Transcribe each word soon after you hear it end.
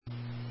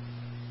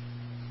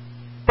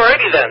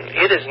then,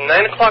 it is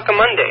 9 o'clock on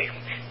Monday.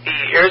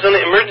 The Arizona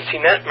Emergency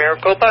Net,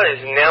 Maricopa,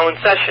 is now in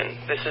session.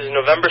 This is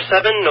November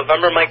 7,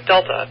 November Mike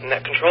Delta.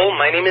 Net Control,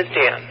 my name is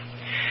Dan.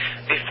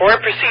 Before I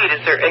proceed,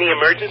 is there any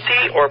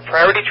emergency or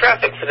priority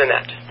traffic for the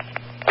net?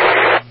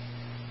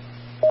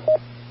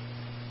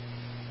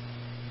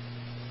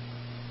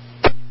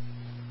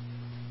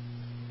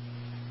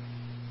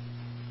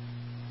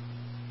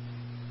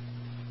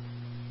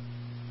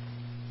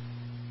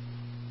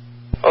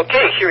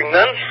 Okay, hearing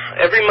none.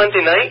 Every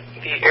Monday night,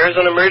 the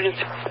Arizona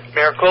Emergency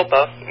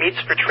Maricopa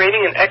meets for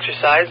training and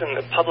exercise in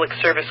the public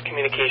service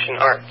communication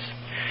arts.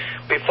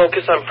 We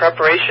focus on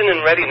preparation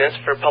and readiness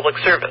for public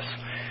service,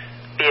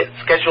 be it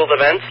scheduled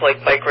events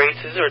like bike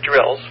races or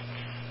drills,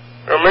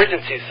 or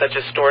emergencies such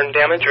as storm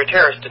damage or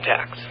terrorist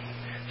attacks.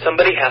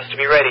 Somebody has to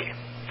be ready.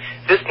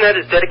 This net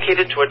is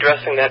dedicated to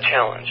addressing that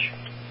challenge.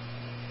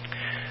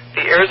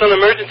 The Arizona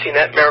Emergency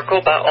Net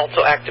Maricopa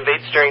also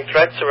activates during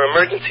threats or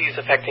emergencies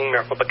affecting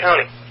Maricopa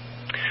County.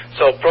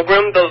 So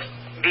program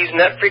these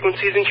net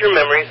frequencies into your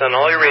memories on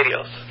all your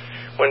radios.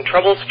 When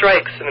trouble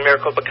strikes in the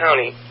Maricopa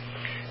County,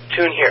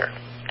 tune here.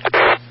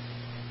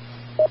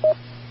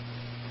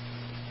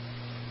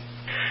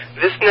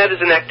 This net is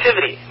an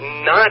activity,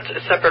 not a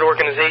separate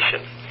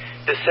organization.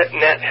 This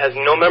net has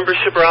no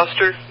membership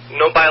roster,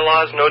 no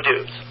bylaws, no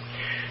dues.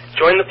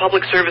 Join the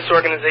public service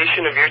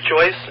organization of your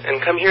choice and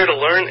come here to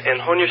learn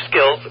and hone your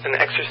skills and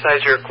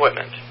exercise your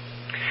equipment.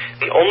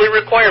 The only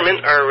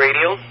requirement are a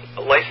radio,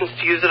 a license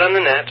to use it on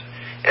the net,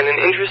 and an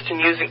interest in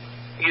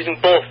using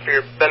both for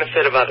your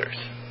benefit of others.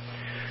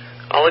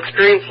 All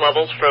experience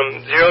levels from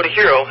 0 to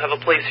hero have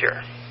a place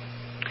here.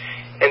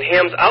 And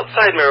hams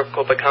outside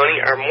Maricopa County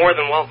are more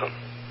than welcome.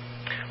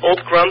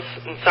 Old grumps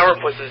and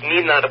sourpusses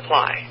need not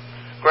apply.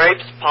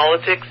 Gripes,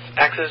 politics,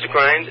 axes to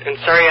grind, and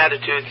sorry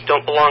attitudes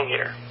don't belong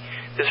here.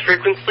 This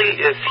frequency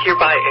is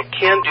hereby a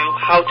can-do,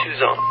 how-to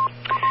zone.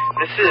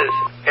 This is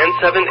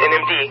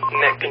N7NMD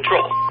Net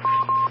Control.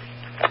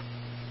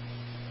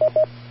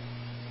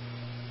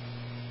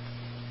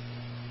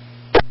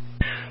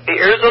 The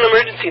Arizona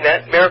Emergency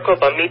Net,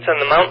 Maricopa, meets on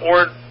the Mount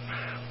Ward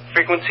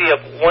frequency of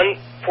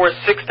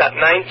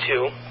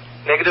 146.92,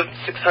 negative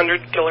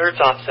 600 kilohertz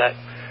offset,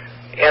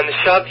 and the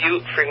Shaw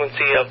Butte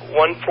frequency of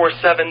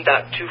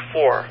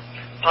 147.24,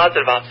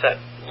 positive offset,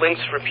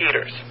 links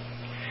repeaters.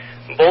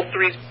 Both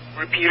three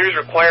repeaters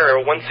require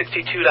a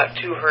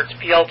 162.2 hertz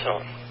PL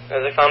tone,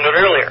 as I found out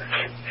earlier.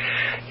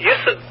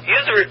 Use the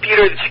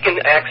repeater that you can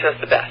access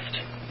the best.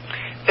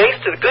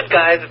 Thanks to the good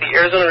guys at the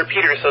Arizona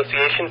Repeater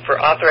Association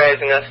for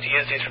authorizing us to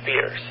use these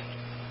repeaters.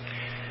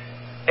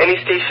 Any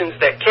stations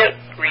that can't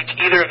reach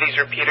either of these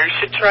repeaters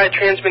should try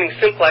transmitting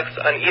simplex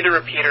on either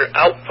repeater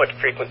output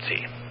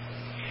frequency.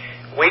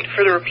 Wait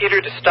for the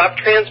repeater to stop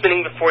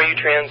transmitting before you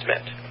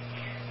transmit.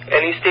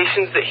 Any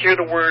stations that hear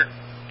the word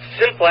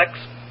simplex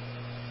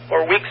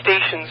or weak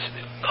stations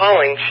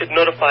calling should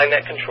notify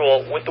Net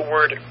Control with the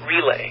word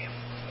relay.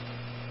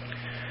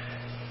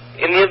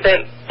 In the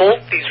event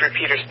both these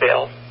repeaters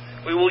fail,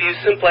 we will use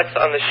simplex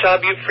on the Shaw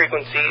Butte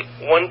frequency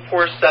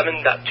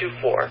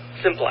 147.24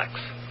 simplex.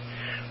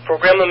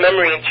 Program a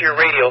memory into your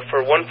radio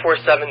for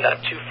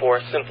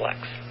 147.24 simplex.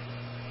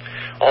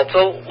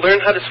 Also,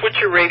 learn how to switch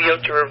your radio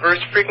to reverse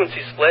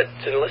frequency split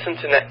to listen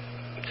to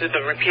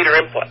the repeater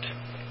input.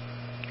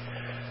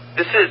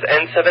 This is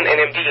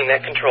N7NMD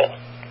Net Control.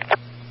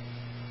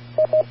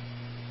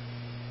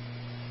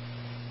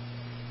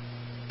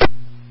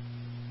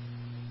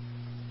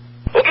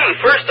 Okay,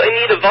 first I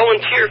need a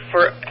volunteer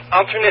for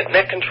alternate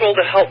net control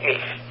to help me.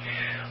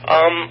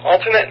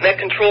 Alternate net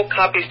control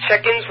copies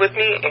check-ins with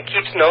me and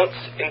keeps notes,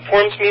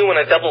 informs me when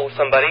I double with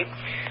somebody,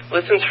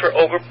 listens for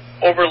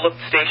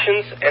overlooked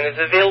stations, and is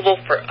available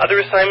for other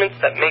assignments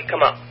that may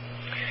come up.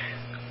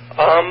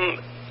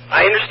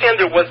 I understand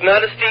there was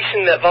not a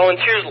station that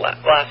volunteers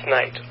last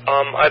night.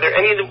 Are there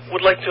any that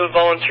would like to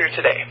volunteer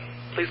today?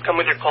 Please come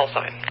with your call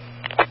sign.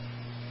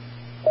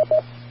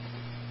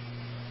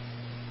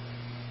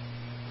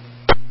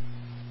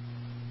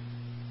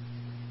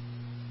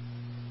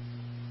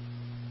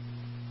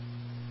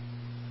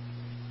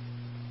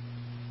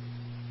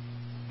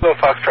 Hello,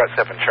 Foxtrot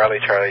 7,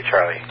 Charlie, Charlie,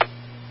 Charlie.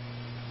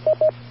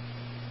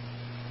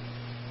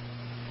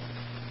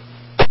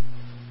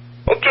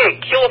 Okay,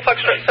 Kilo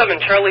Foxtrot 7,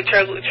 Charlie,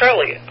 Charlie,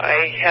 Charlie.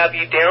 I have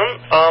you down.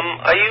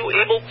 Are you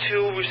able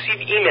to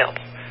receive email?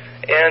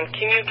 And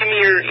can you give me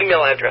your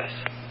email address?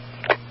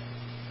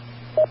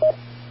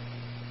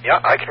 Yeah,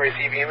 I can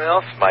receive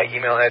emails. My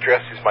email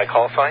address is my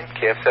call sign,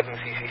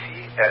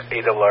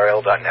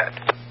 kf7ccc@arrl.net.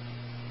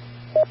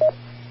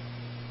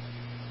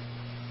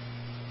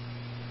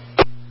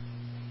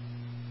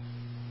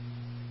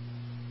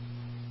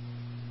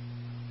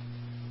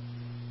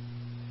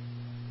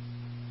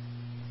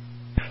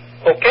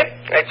 Okay,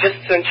 I just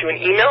sent you an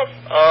email.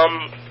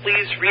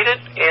 Please read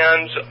it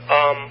and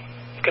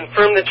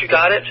confirm that you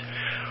got it.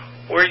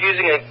 We're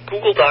using a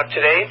Google Doc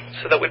today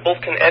so that we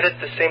both can edit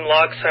the same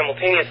log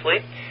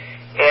simultaneously.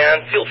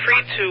 And feel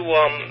free to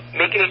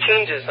make any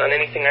changes on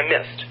anything I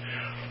missed.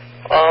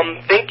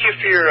 Thank you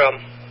for your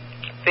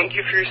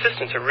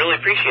assistance. I really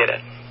appreciate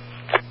it.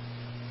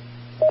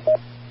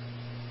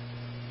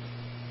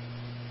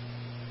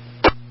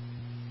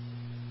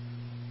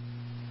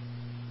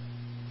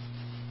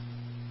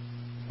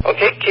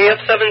 Okay,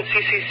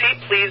 KF7CCC,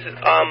 please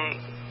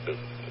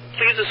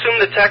assume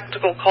the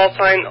tactical call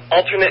sign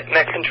alternate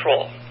net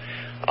control,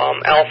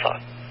 Alpha.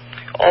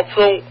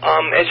 Also,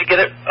 as you get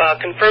it,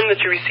 confirm that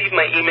you received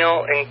my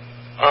email and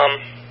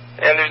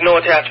there's no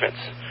attachments,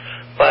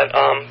 but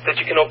that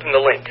you can open the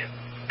link.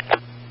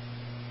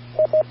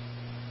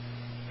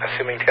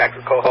 Assuming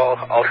tactical call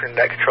alternate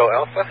net control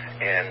Alpha,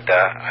 and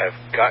I've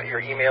got your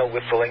email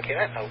with the link in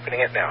it. I'm opening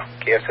it now.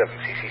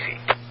 KF7CCC.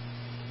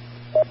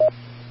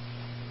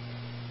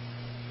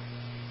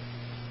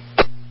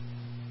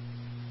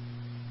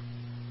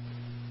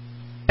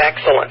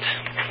 Excellent.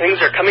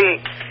 Things are coming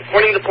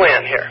according to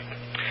plan here.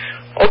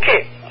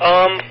 Okay.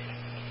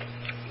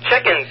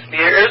 Check-ins. The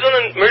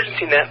Arizona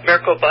Emergency Net,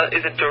 Maricopa,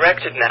 is a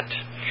directed net.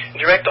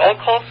 Direct all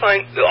calls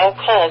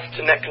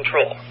to net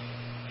control.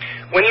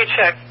 When you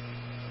check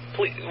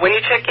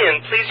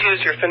in, please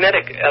use your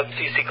phonetic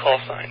FCC call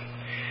sign.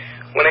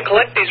 When I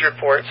collect these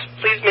reports,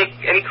 please make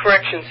any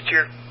corrections to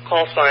your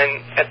call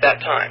sign at that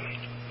time.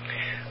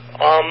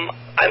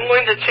 I'm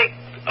going to take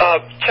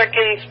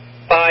check-ins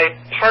by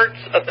parts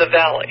of the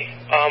valley.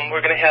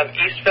 We're going to have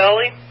East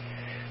Valley,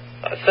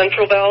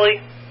 Central Valley,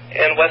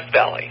 and West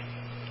Valley.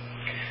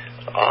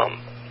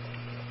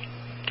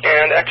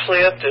 And actually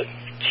I have to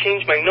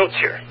change my notes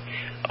here.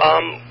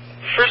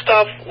 First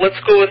off, let's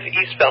go with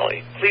East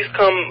Valley. Please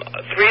come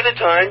 3 at a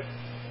time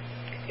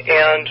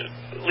and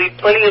leave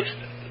plenty of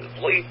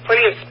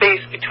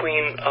space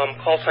between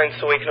call signs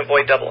so we can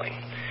avoid doubling.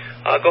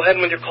 Go ahead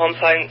with your call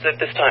signs at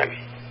this time.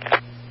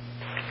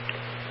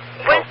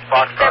 With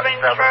 7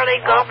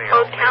 Charlie Golf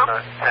Hotel.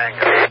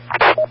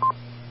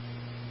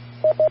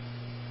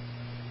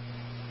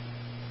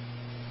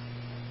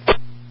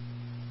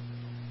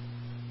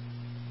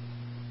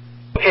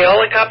 Okay,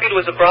 all I copied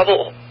was a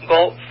Bravo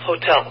Golf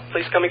Hotel.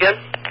 Please come again.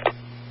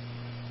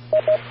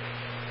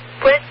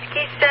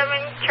 Whiskey 7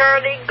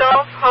 Charlie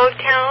Golf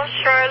Hotel,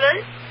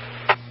 Charlotte.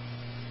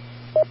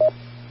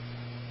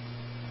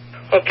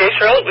 Okay,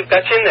 Charlotte, we've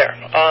got you in there.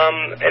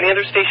 Any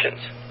other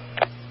stations?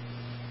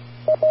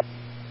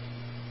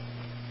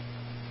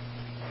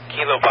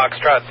 Kilo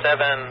Foxtrot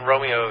 7,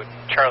 Romeo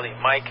Charlie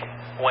Mike,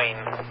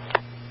 Wayne.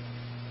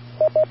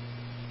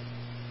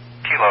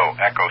 Kilo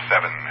Echo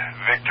 7,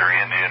 Victor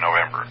India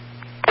November.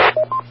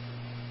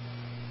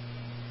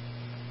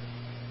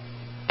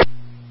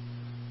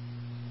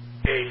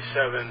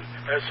 A7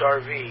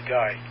 SRV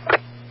Guy.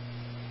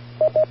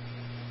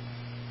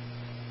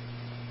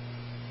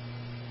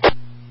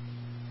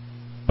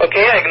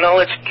 Okay, I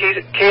acknowledge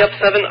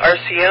KF7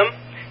 RCM,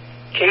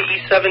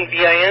 KE7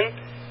 VIN,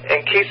 and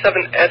K7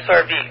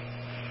 SRV.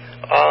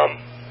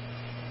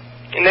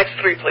 Next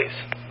 3, please.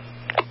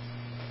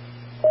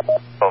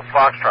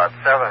 Foxtrot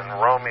 7,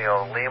 Romeo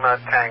Lima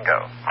Tango.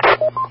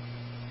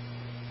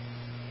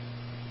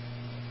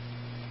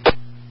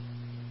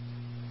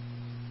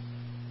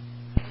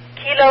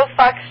 Kilo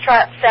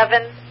Foxtrot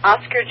 7,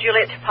 Oscar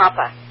Juliet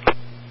Papa.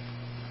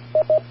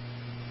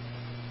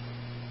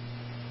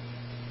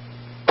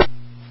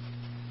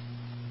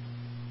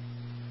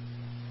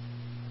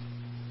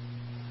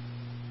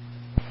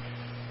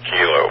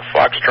 Kilo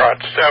Foxtrot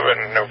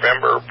 7,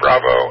 November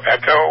Bravo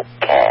Echo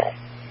Paul.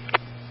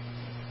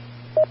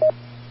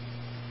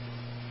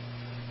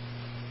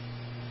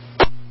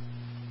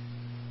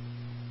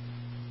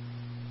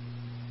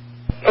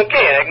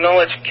 Okay, I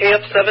acknowledge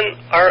KF7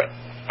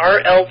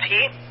 RLT,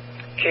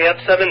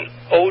 KF7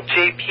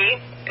 OJP,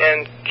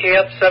 and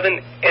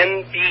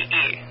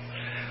KF7NBE.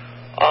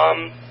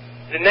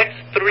 The next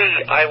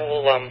 3, I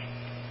will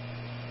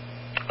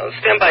I'll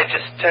stand by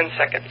just 10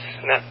 seconds.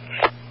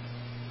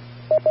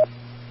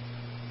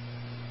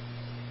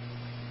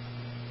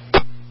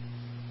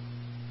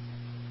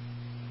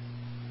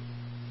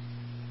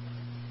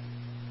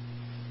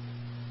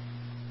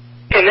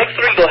 Okay, next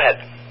 3, go ahead.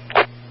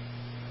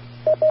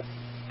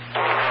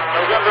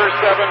 November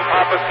 7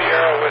 Papa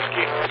Sierra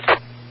Whiskey.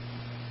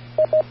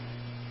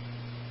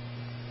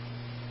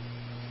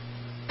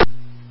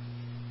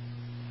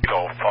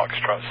 Golf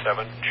Foxtrot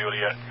 7,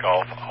 Juliet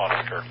Golf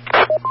Oscar.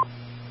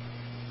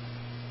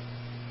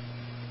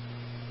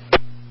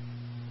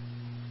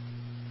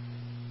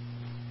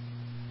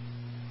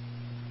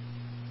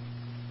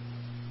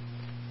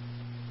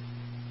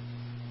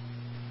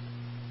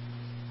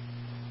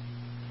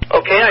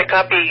 Okay, I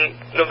copy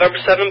November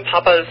 7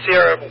 Papa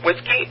Sierra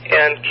Whiskey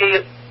and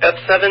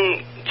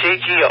KF7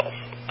 JGO.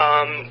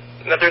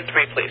 Another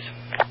 3, please.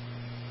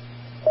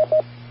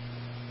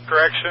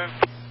 Correction.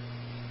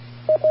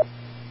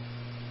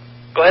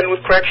 Go ahead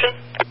with correction.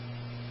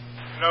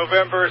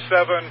 November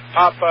 7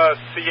 Papa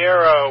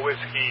Sierra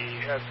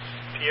Whiskey. That's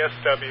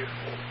PSW.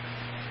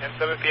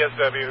 N7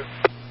 PSW.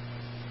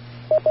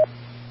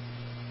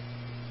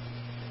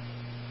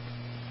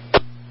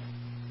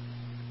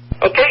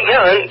 Okay,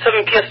 yeah,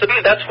 N7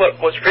 PSW, that's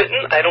what was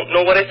written. I don't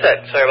know what I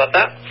said. Sorry about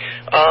that.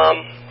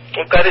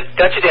 We've got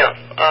you down.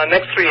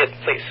 Next 3,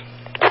 please.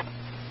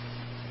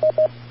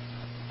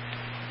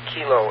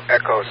 Kilo Kilo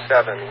Echo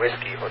 7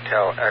 Whiskey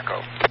Hotel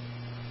Echo.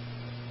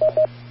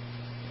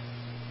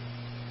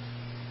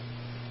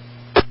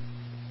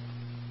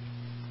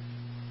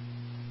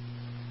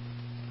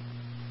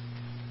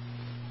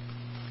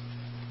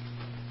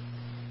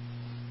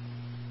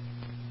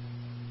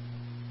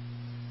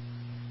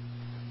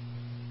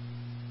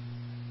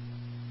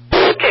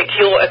 Okay,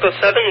 Kilo Echo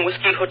 7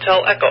 Whiskey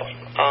Hotel Echo.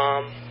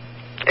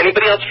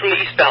 Anybody else from the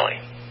East Valley?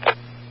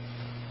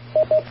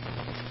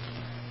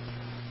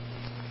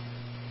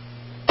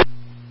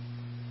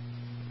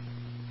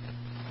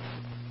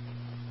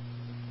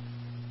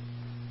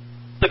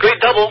 The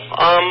great double.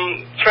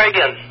 Try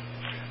again.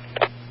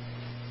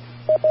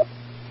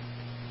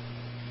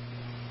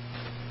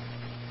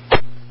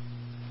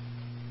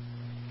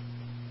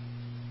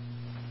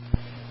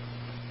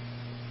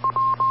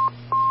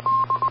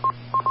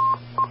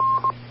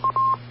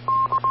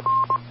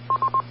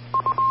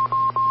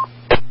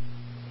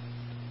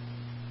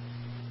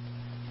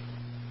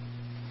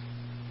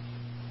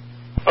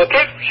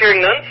 Okay,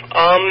 hearing none.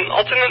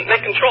 Alternate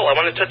net control. I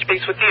want to touch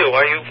base with you.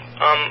 Are you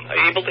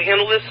able to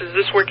handle this? Is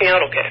this working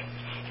out okay?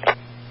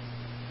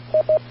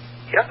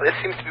 Yeah, this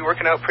seems to be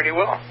working out pretty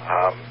well.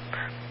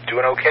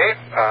 Doing okay.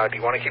 Do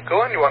you want to keep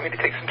going? Do you want me to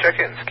take some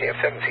check-ins?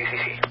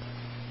 KF7CCC.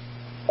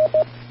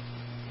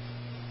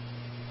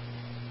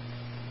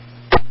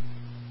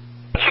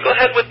 Why don't you go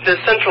ahead with the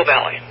Central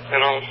Valley,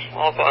 and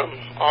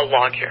I'll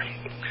log here.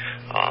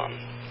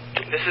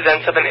 This is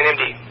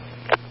N7NMD.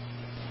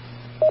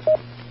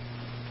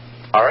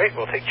 All right,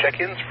 we'll take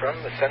check-ins from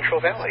the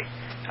Central Valley.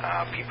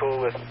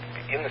 People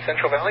in the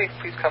Central Valley,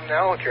 please come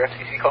now with your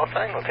FCC call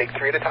sign. We'll take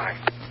 3 at a time.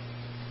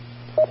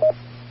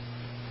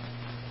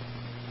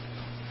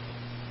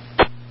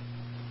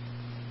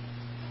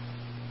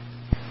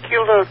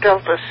 Kilo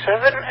Delta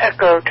 7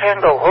 Echo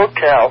Tango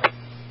Hotel.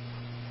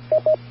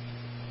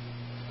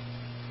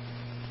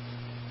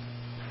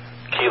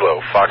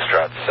 Kilo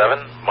Foxtrot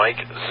 7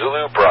 Mike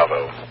Zulu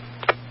Bravo.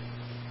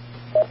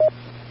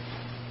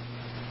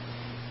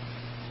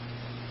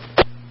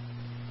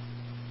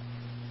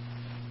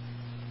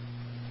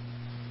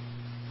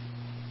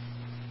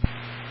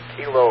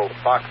 Kilo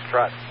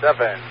Foxtrot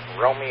 7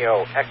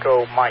 Romeo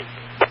Echo Mike.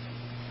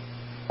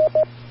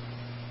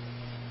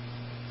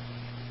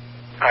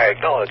 I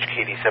acknowledge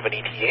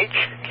KD7ETH,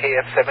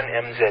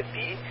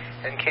 KF7MZB,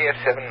 and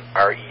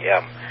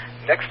KF7REM.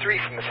 Next 3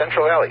 from the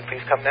Central Valley,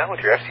 please come now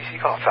with your FCC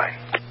call sign.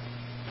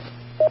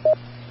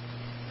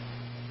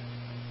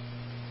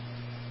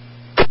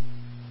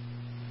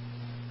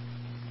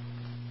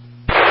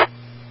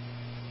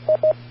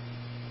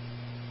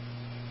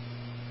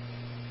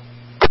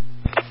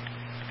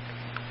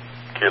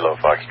 Kilo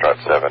Foxtrot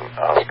 7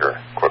 Oscar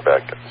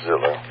Quebec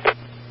Zulu.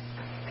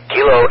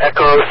 Kilo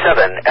Echo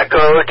 7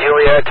 Echo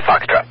Juliet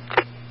Foxtrot.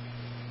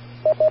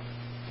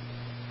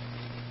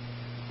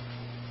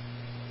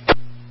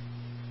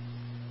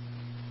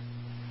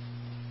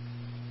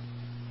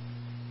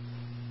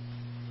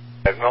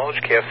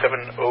 Acknowledge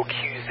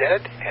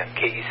KF7OQZ and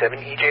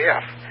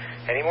KE7EJF.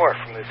 Any more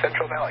from the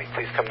Central Valley,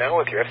 please come now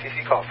with your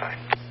FCC call sign.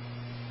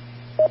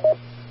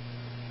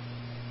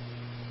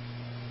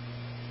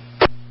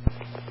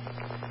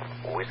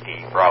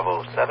 Whiskey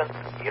Bravo 7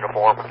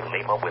 Uniform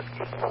Lima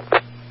Whiskey.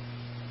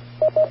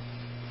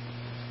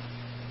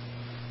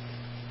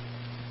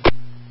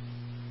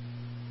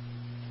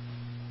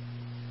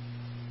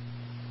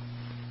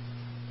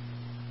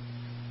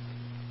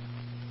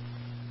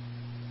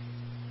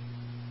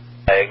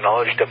 I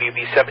acknowledge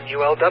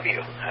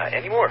WB7ULW.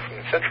 Any more from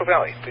the Central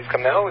Valley, please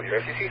come now with your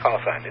FCC call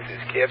sign. This is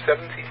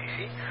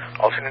KF7CCC,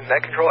 alternate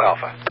net control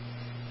alpha.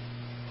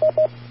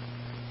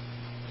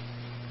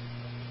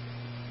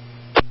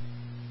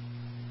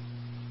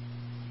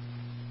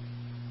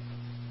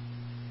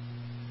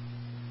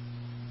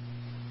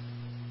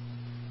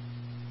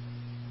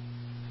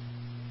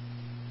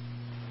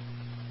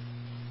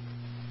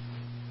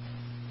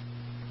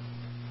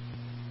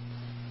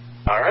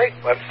 All right,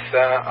 let's,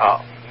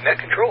 net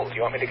control. Do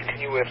you want me to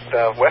continue with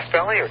West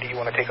Valley, or do you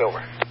want to take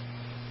over?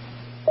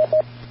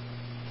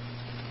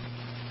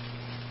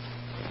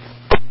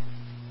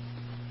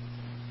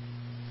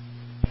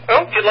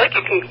 Well, if you'd like,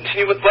 you can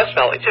continue with West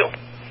Valley, too.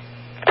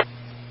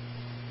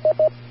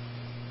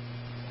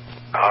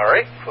 All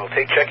right, we'll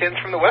take check-ins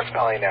from the West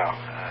Valley now.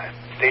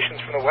 Stations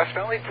from the West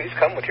Valley, please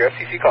come with your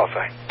FCC call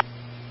sign.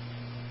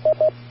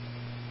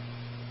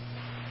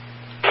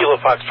 Kilo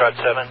Foxtrot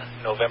 7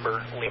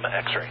 November Lima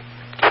X-ray.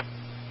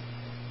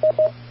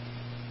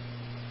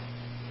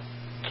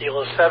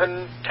 Kilo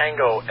 7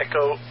 Tango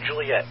Echo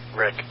Juliet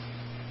Rick.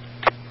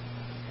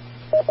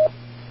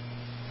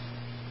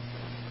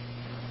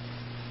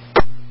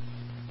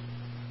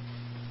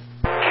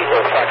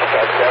 Kilo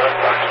Foxtrot 7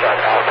 Foxtrot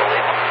Alpha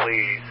Lima,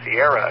 please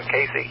Sierra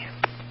Casey.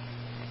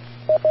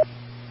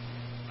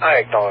 I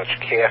acknowledge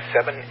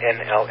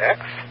KF7NLX,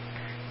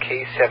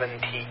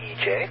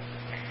 K7TEJ,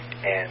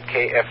 and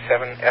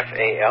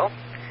KF7FAL.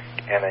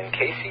 And then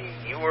Casey,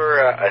 you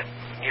were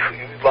you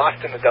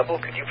lost in the double.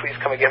 Could you please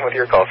come again with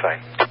your call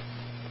sign?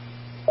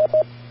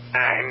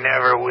 I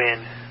never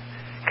win.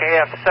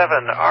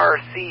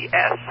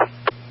 KF7RCS.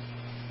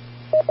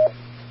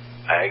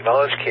 I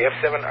acknowledge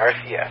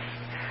KF7RCS.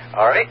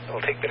 All right,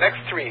 we'll take the next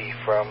 3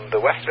 from the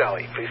West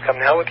Valley. Please come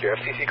now with your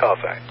FCC call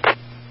sign.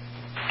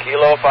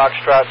 Kilo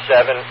Foxtrot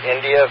 7,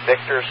 India,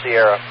 Victor,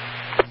 Sierra.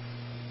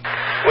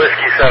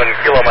 Whiskey 7,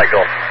 Kilo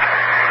Michael.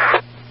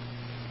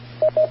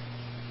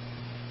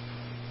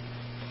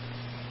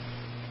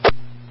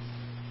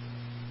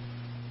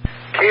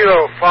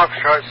 Kilo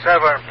Foxtrot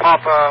 7,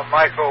 Papa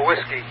Michael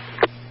Whiskey.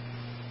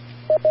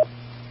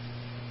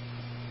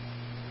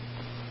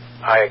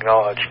 I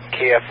acknowledge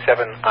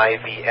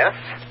KF7IVS,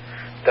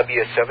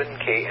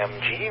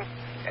 W7KMG,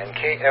 and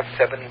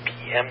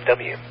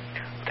KF7PMW.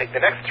 We'll take the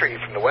next 3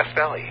 from the West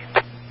Valley.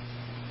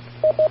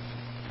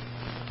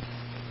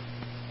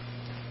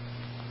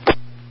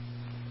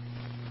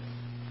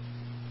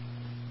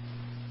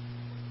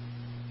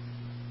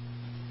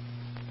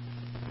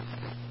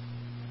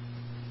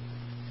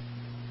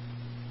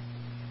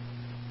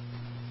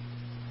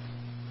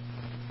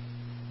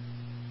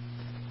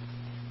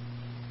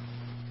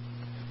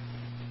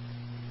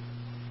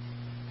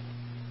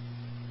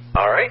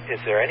 All right, is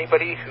there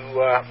anybody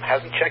who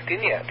hasn't checked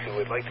in yet who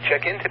would like to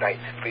check in tonight?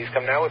 Please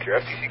come now with your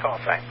FCC call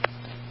sign.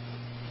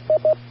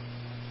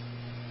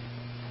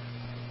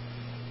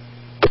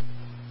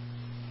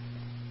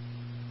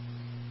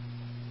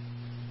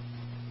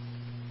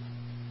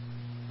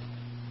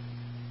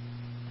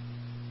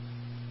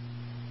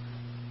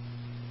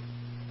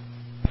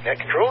 Net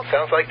control,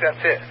 sounds like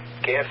that's it.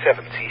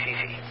 KF7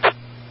 CCC.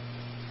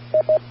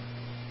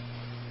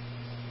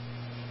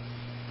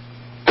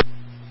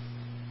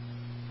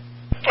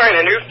 All right,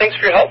 Andrew, thanks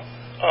for your help.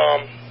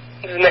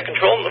 This is Net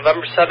Control,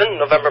 November 7,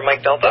 November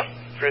Mike Delta,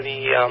 for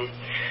the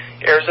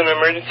Arizona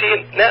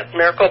Emergency Net,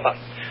 Maricopa.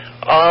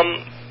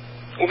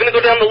 We're going to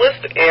go down the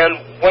list, and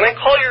when I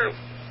call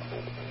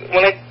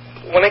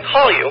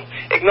you,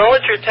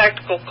 acknowledge your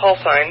tactical call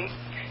sign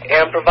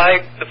and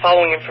provide the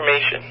following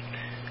information: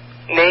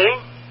 name,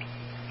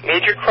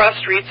 major cross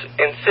streets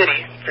and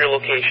city for your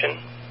location,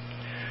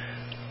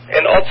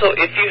 and also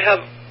if you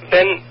have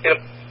been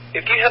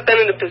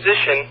in a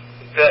position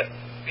that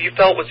you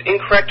felt was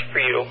incorrect for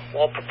you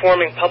while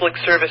performing public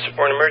service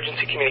or an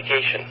emergency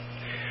communication.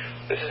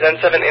 This is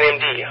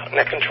N7NMD,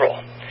 Net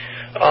Control.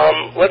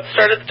 Let's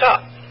start at the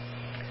top.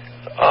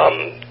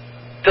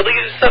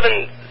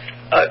 W7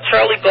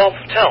 Charlie Golf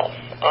Hotel.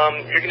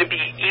 You're going to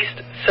be East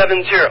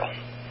 70.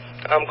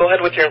 Go ahead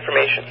with your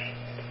information.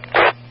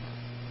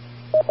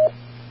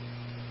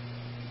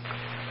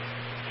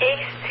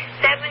 East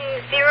 70.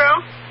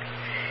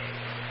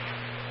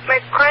 My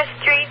cross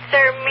streets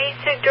are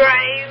Mesa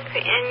Drive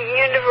and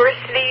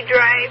University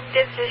Drive.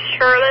 This is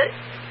Charlotte.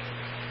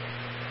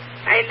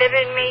 I live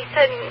in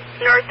Mesa,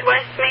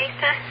 Northwest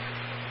Mesa.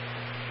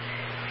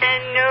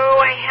 And no,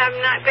 I have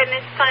not been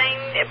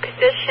assigned a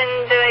position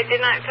that I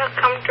did not feel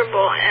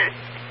comfortable in.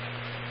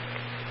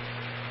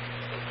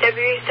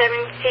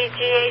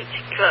 W7CGH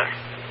Killer.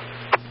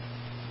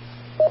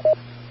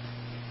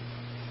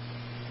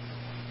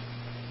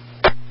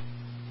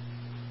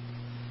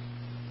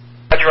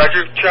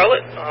 Roger,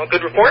 Charlotte.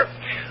 Good report.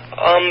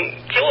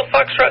 Kilo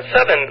Foxtrot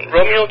 7,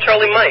 Romeo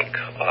Charlie Mike.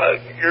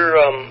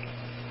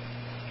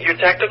 Your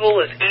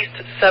tactical is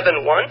East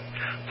 71.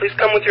 Please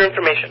come with your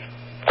information.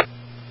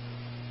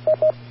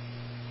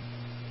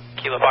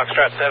 Kilo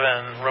Foxtrot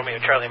 7, Romeo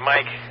Charlie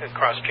Mike.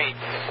 Cross streets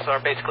are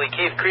basically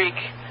Cave Creek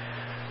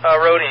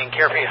Road and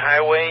Carefree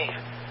Highway.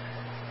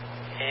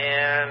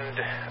 And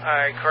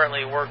I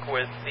currently work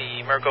with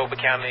the Maricopa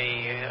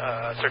County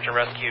Search and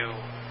Rescue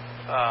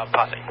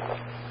posse.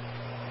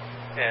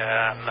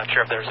 I'm not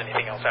sure if there's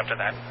anything else after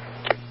that.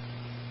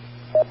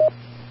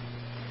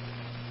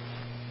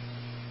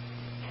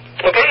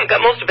 Okay, you got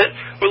most of it.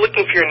 We're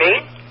looking for your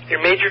name,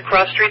 your major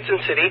cross streets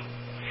and city,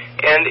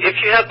 and if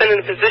you have been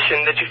in a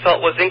position that you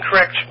felt was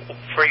incorrect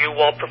for you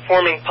while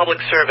performing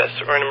public service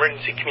or an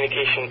emergency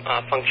communication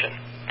function.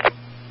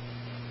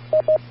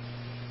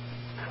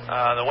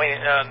 The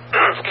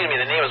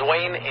name is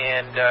Wayne,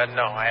 and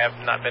no, I have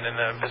not been in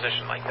a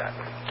position like that.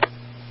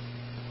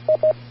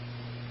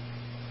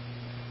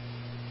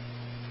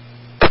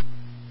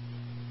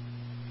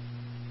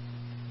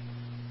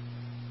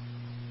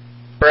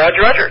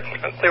 Roger.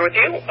 I'm clear with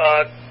you.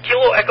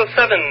 Kilo Echo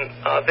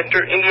 7,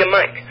 Victor India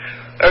Mike.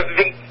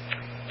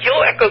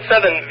 Kilo Echo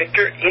 7,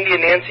 Victor India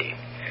Nancy.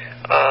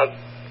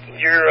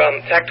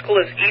 Your tactical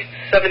is East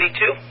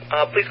 72.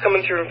 Please come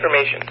with your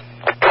information.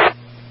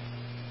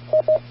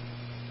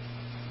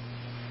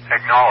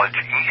 Acknowledge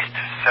East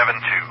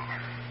 72.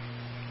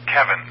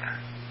 Kevin,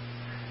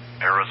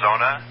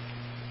 Arizona,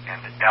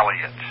 and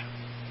Elliot.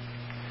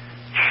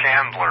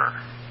 Chandler,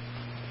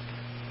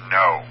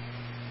 no.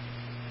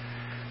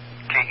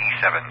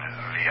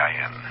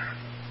 KE7VIN.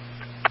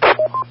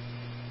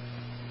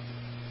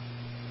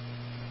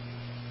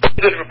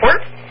 Good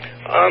report.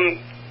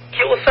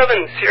 Kilo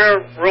 7, Sierra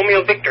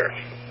Romeo Victor.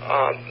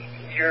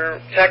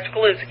 Your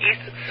tactical is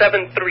East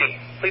 73.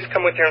 Please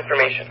come with your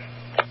information.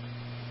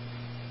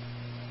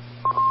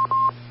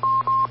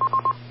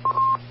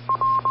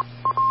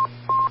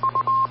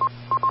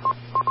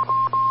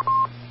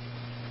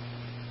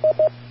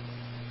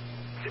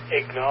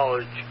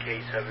 Acknowledge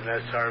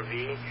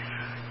K7SRV,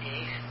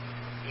 East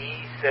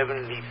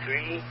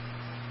E73,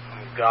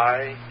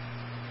 Guy.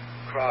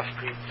 Cross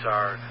streets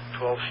are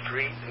 12th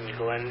Street in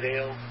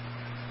Glendale,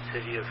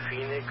 City of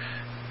Phoenix.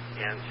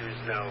 Answer is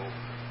no.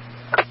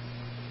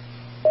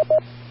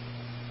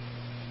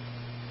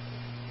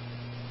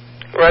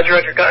 Roger,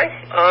 Roger, Guy.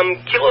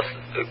 Kilo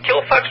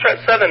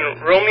Foxtrot 7,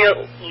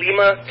 Romeo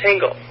Lima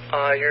Tango.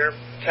 Your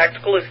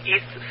tactical is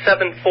East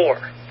 74.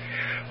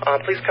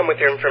 Please come with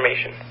your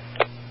information.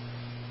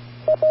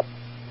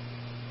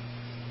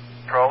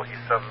 Control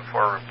East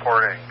 74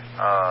 reporting.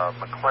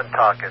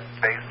 McClintock in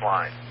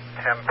baseline,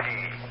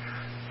 Tempe.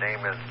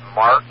 Name is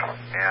Mark,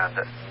 and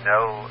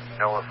no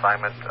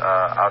assignment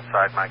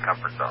outside my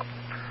comfort zone.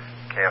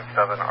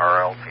 KF7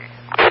 RLT.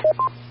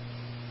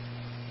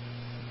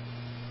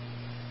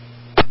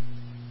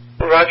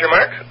 Roger,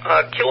 Mark.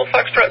 Kilo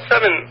Foxtrot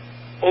 7,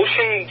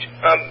 Ocean,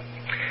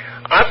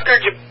 Oscar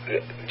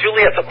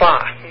Juliet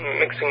Papa.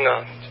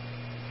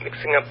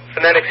 Mixing up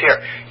phonetics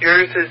here.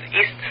 Yours is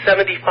East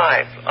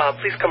 75.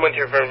 Please come with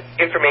your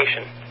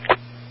information.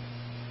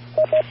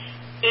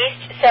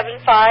 East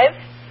 75,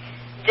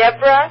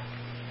 Deborah,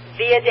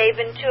 Via de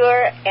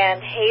Ventura,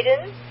 and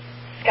Hayden,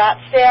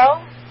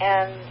 Scottsdale,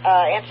 and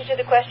answer to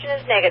the question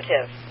is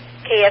negative.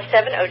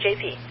 KF7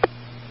 OJP.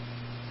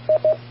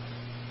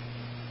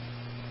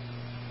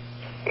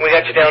 We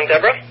got you down,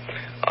 Deborah.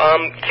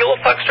 Kilo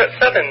Foxtrot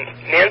 7,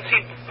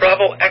 Nancy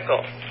Bravo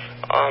Echo.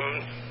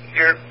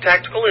 Your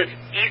tactical is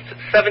East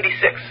 76.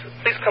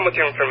 Please come with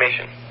your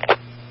information.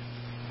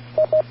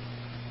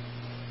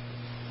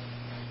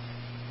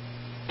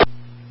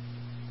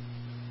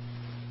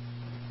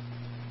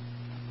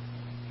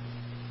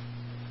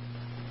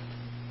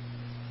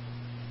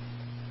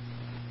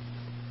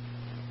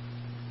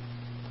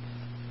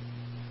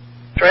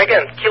 Try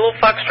again. Kilo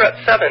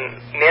Foxtrot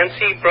 7,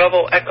 Nancy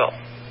Bravo Echo.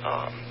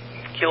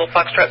 Kilo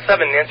Foxtrot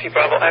 7, Nancy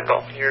Bravo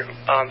Echo. Your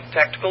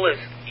tactical is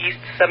East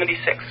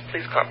 76.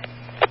 Please come.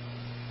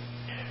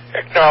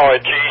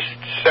 Acknowledge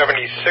East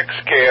 76,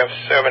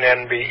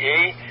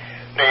 KF7NBE.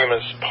 Name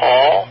is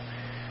Paul.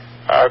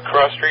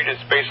 Cross Street is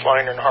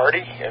Baseline and Hardy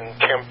in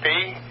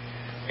Tempe.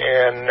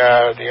 And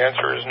the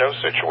answer is no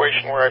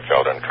situation where I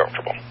felt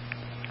uncomfortable.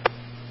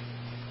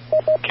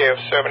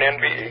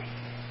 KF7NBE.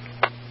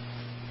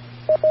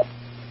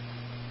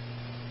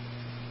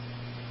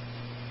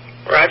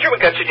 Roger, we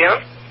got you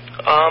down.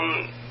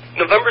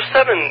 November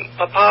 7,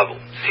 Papa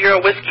Sierra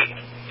Whiskey.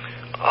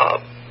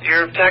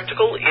 Your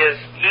tactical is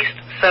East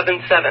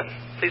 77.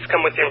 Please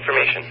come with your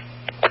information.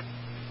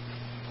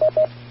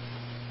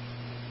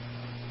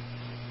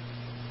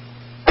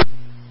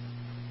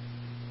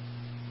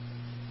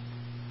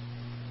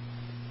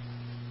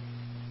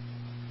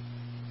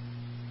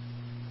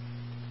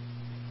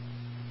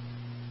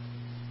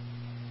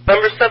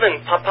 November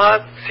 7,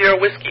 Papa Sierra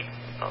Whiskey.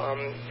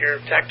 Your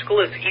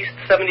tactical is East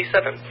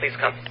 77. Please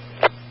come.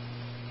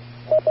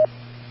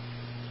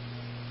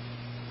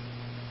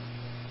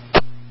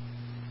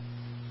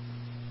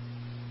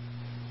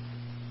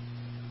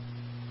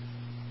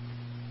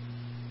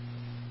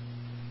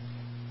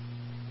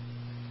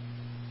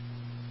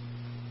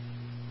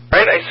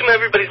 Alright, I assume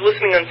everybody's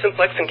listening on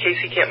Simplex in case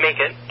he can't make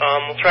it.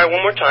 We'll try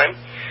one more time.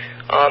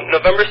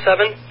 November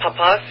 7,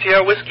 Papa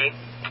Sierra Whiskey.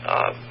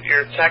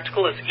 Your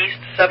tactical is East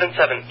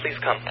 77. Please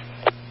come.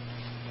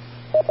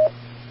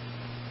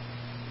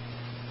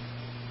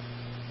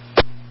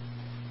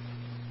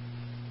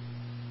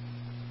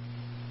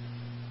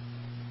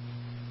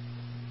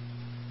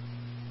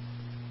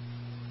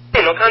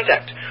 Okay, no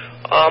contact.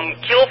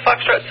 Kilo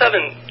Foxtrot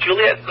 7,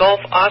 Juliet Golf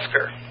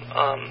Oscar.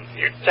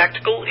 Your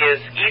tactical is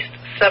East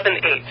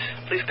 78.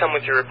 Please come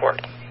with your report.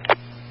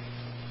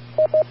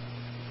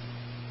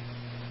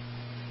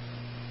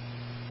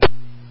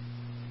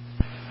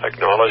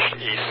 Acknowledged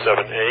East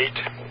 78,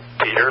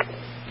 Peter.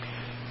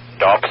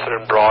 Dobson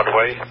and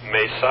Broadway,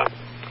 Mesa.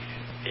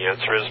 The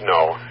answer is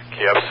no.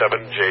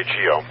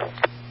 KF7JGO.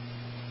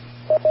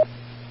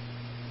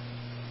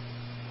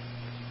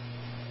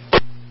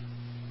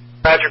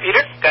 Roger,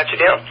 Peter. Got you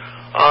down.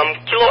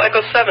 Kilo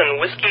Echo 7,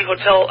 Whiskey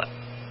Hotel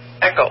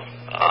Echo.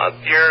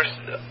 You're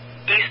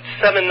East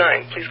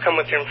 79. Please come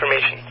with your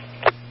information.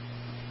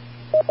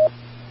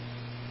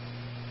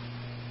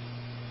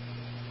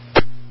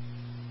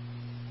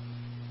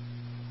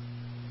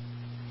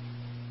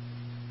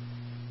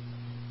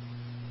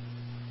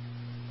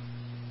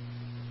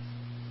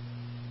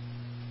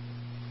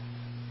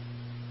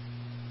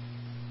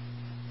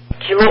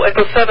 Kilo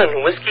Echo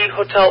 7, Whiskey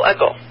Hotel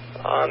Echo.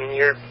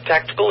 Your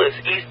tactical is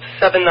East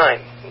 79.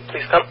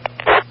 Please come.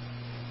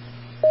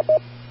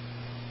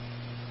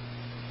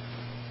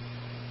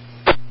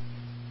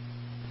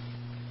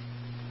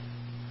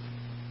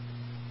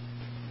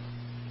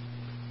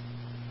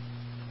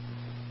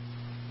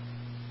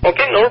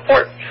 Okay, no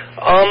report.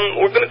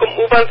 We're going to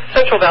move on to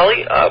Central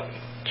Valley.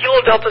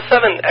 Kilo Delta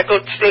 7, Echo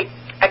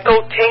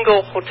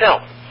Tango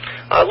Hotel.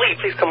 Lee,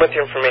 please come with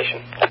your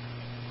information.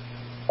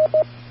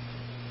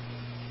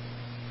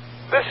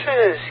 This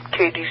is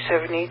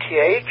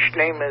KD7ETH.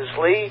 Name is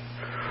Lee.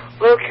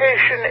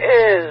 Location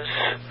is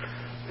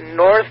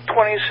North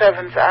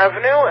 27th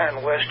Avenue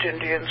and West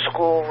Indian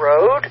School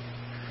Road.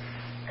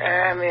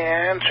 And the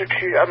answer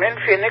to, I'm in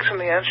Phoenix, and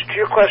the answer to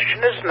your question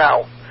is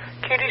no.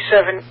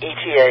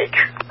 KD7ETH.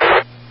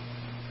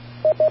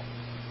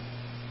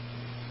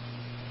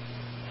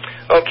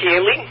 Okay,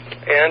 Lee,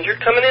 and you're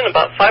coming in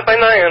about 5 by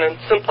 9 in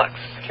simplex,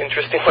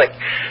 interestingly.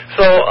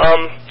 So,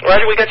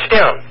 Roger, we got you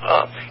down.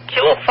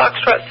 Kilo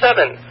Foxtrot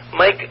 7,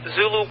 Mike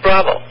Zulu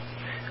Bravo.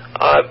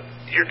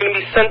 You're going to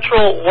be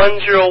Central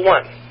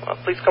 101.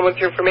 Please come with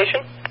your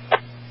information.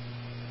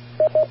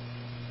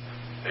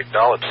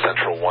 Acknowledge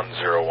Central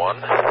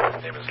 101.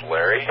 Name is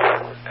Larry,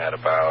 at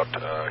about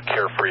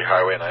Carefree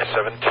Highway and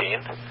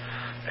I-17.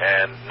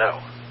 And no,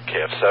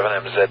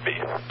 KF7MZB.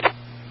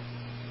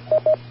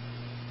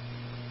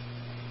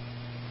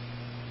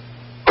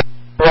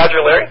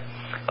 Roger, Larry.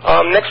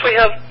 Next we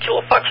have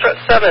Kilo Foxtrot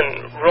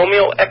 7,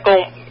 Romeo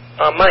Echo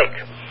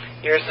Mike.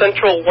 You're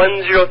Central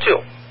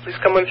 102. Please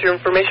come with your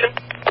information.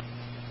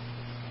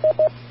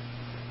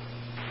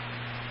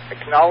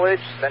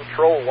 Acknowledge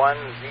Central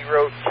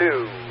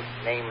 102.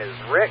 Name is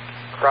Rick.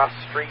 Cross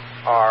streets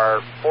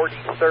are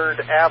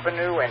 43rd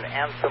Avenue and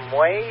Anthem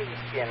Way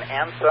in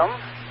Anthem.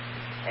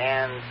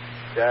 And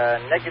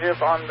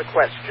negative on the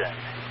question.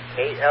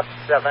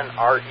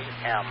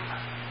 AF7REM.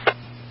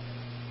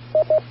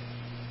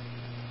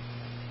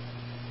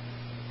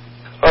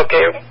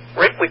 Okay,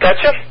 Rick, we got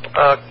you.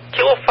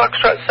 Kilo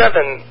Foxtrot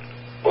 7,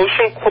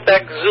 Ocean,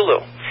 Quebec, Zulu.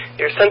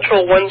 You're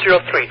Central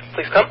 103.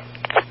 Please come.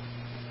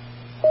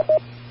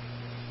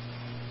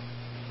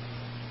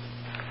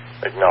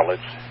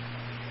 Acknowledge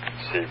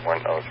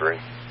C103.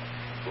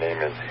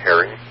 Name is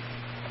Harry.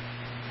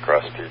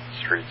 Cross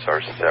streets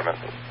are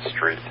 7th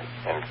Street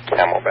and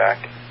Camelback,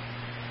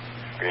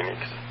 Phoenix.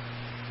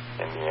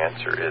 And the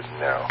answer is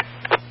no.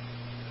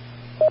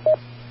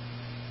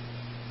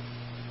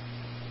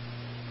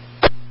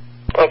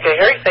 Okay,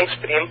 Harry, thanks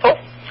for the info.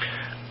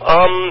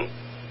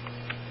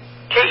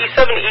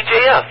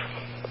 KE7EJF,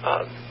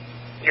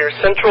 you're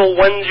Central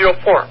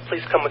 104.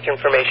 Please come with your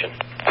information.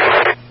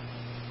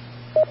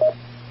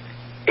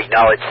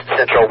 Acknowledge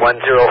Central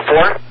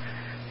 104.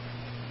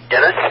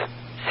 Dennis,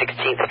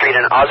 16th Street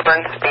in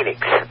Osborne, Phoenix.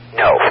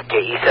 No,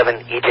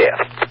 KE7EJF.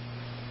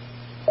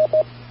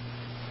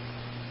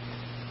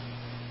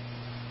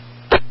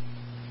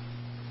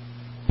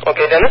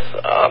 Okay, Dennis.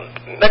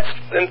 Next,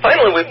 and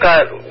finally, we've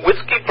got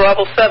Whiskey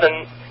Bravo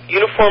 7,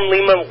 Uniform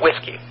Lima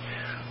Whiskey.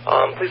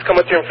 Please come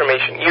with your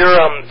information. You're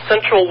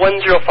Central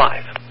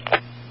 105.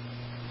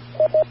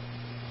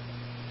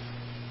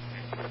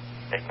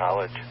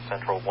 Acknowledge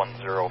Central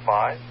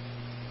 105,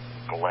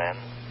 Glen,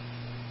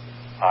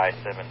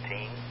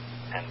 I-17,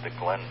 and the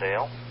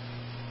Glendale,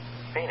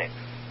 Phoenix.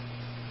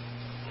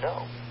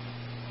 No.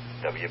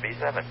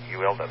 WB7,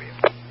 ULW.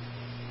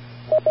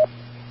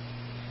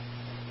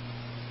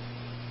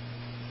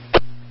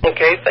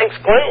 Okay, thanks,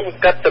 Glenn.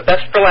 We've got the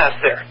best for last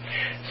there.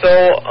 So,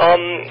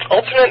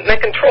 alternate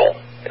net control.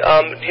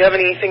 Do you have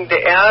anything to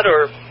add,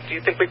 or do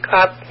you think we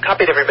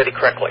copied everybody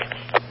correctly?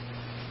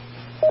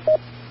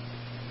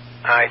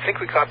 I think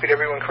we copied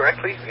everyone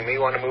correctly. We may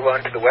want to move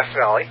on to the West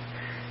Valley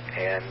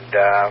and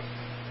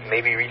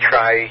maybe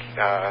retry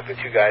the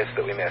two guys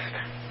that we missed,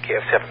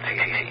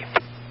 KF7CCC.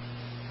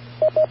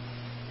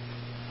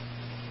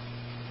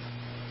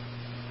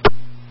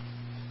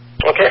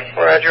 Okay,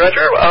 Roger.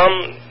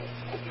 I'm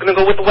going to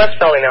go with the West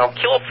Valley now.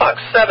 Kilo Fox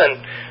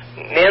 7,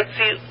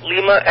 Nancy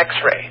Lima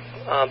X-Ray.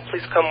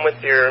 Please come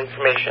with your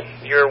information.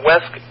 You're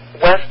West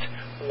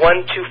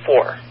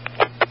 124.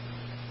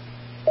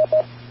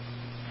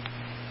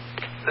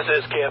 This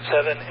is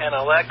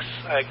KF7NLX.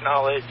 I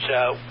acknowledge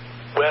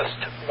West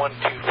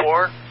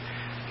 124.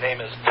 Name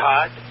is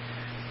Todd.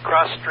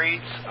 Cross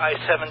streets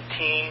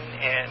I-17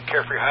 and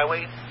Carefree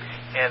Highway.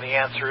 And the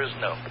answer is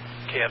no.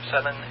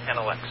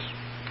 KF7NLX.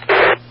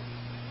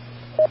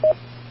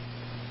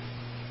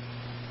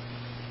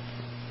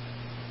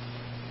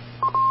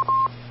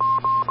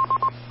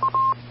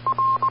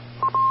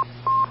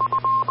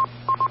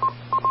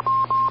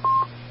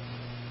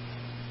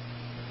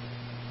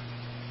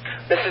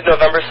 This is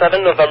November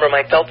 7, November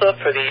Mike Delta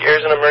for the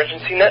Arizona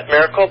Emergency Net,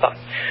 Maricopa.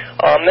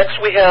 Next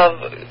we have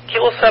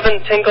Kilo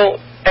 7 Tango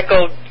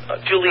Echo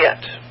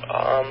Juliet.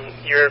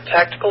 Your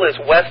tactical is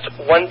West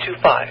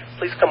 125.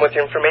 Please come with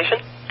your information.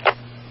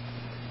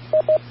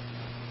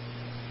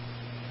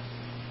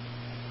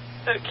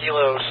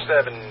 Kilo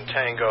 7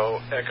 Tango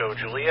Echo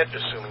Juliet,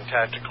 assuming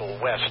tactical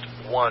West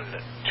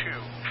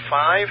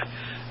 125.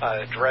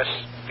 Address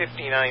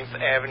 59th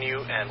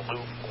Avenue and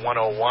Loop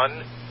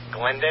 101,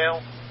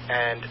 Glendale.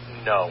 And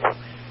no.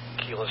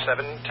 Kilo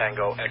 7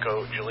 Tango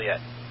Echo Juliet.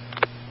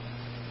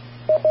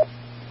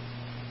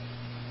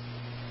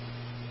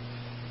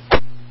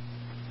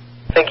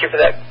 Thank you for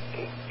that,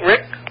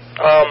 Rick.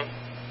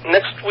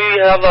 Next we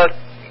have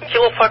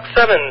Kilo Fox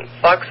 7,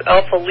 Fox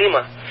Alpha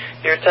Lima.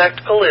 Your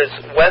tactical is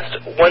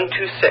West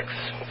 126.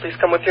 Please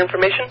come with your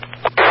information.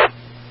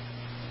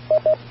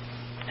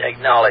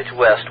 Acknowledge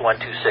West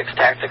 126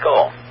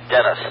 tactical.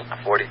 Dennis,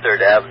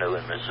 43rd Avenue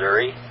in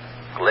Missouri.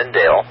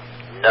 Glendale.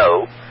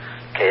 no.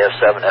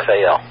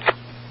 KF7FAL.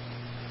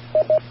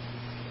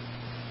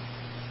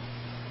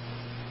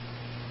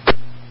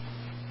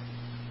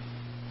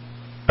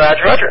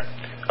 Roger.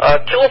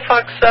 Kilo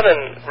Fox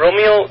 7,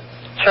 Romeo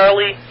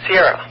Charlie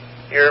Sierra.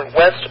 You're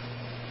West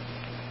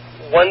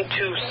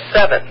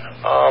 127.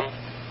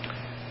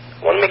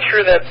 Want to make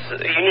sure that's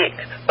unique,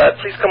 but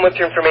please come with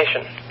your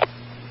information.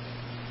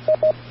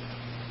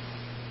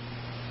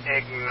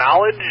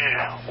 Acknowledge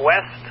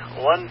West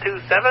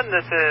 127.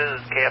 This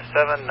is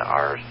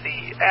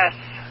KF7RCS.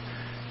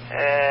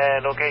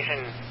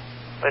 Location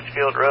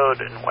Litchfield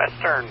Road in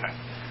Western.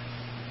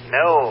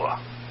 No.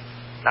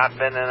 Not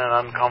been in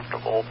an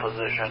uncomfortable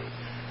position.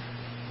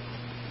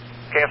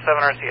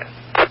 KF7RCS.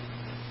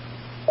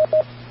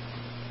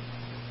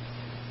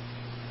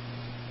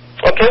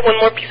 Okay, one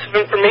more piece of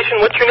information.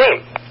 What's your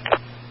name?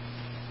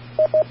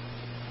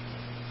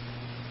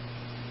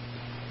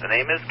 The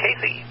name is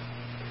Casey.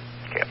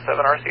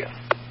 KF7RCS.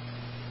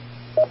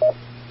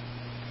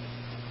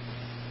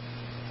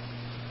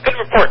 Good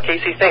report,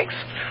 Casey. Thanks.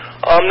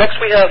 Next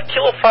we have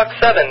Kilo Fox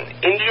 7,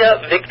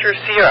 India Victor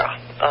Sierra.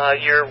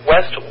 You're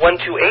West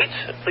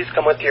 128. Please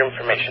come with your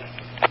information.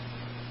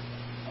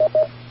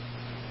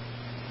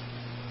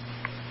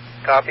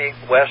 Copy,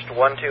 West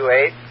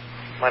 128.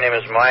 My name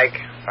is Mike.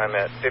 I'm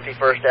at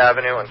 51st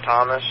Avenue and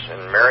Thomas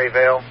in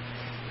Maryvale.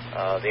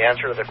 The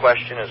answer to the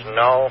question is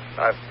no.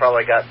 I've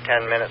probably got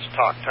 10 minutes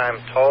talk time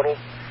total.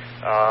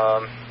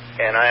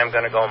 And I am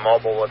going to go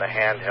mobile with a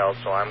handheld,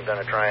 so I'm going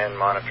to try and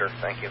monitor.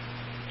 Thank you.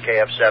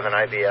 KF7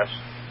 IBS.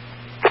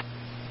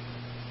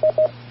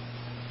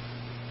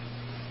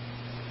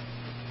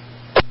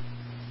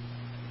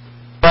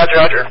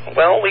 Roger.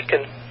 Well, we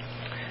can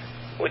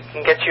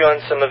get you on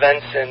some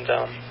events and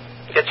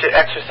get you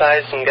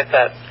exercise and get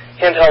that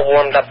handheld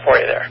warmed up for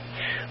you there.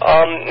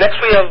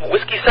 Next we have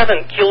Whiskey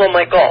 7, Kilo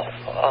Mike Golf.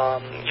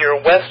 You're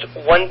West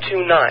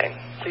 129.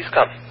 Please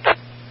come.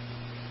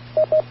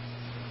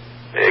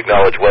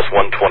 Acknowledge West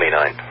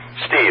 129.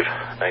 Steve,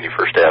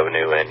 91st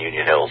Avenue and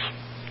Union Hills.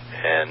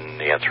 And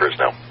the answer is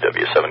no.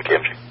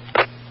 W7KMG.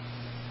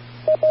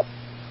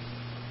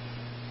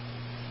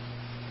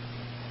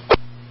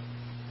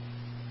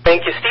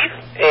 Thank you, Steve.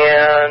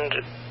 And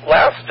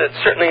last, but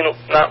certainly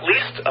not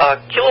least,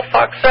 Kilo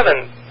Fox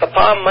 7,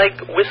 Papa Mike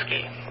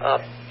Whiskey.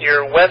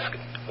 You're West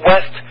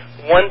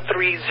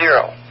 130.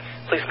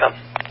 Please come.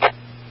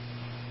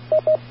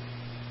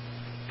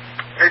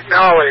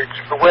 Acknowledge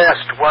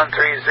West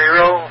 130.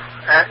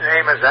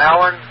 Name is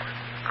Allen.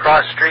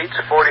 Cross Streets,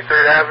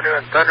 43rd Avenue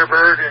and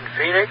Thunderbird in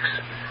Phoenix.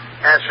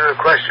 Answer to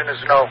the question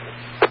is no.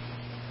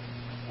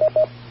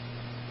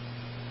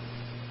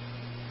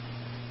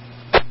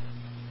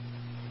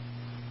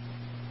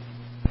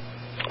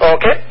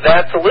 Okay,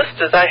 that's the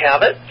list as I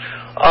have it.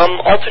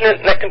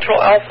 Alternate net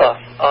control alpha.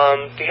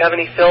 Do you have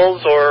any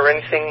fills or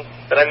anything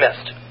that I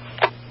missed?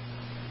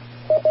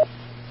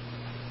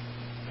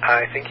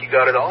 I think you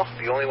got it all.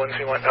 The only ones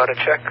we want out to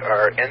check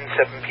are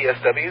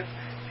N7PSW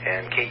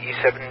and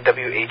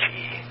KE7WHE,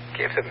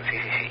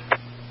 KF7CCC.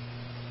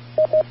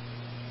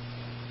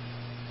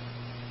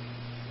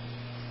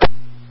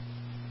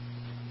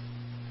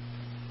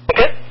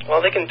 Okay,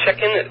 well, they can check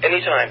in at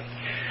any time.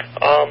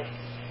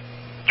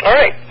 All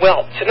right,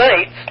 well,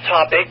 tonight's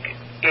topic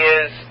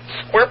is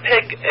square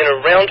peg in a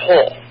round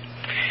hole.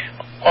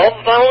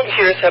 All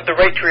volunteers have the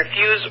right to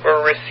refuse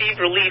or receive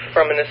relief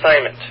from an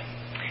assignment.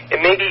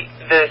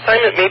 The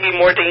assignment may be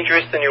more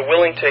dangerous than you're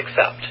willing to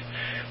accept.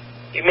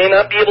 You may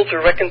not be able to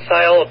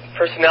reconcile a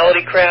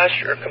personality crash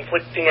or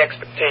conflicting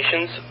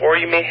expectations, or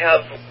you may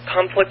have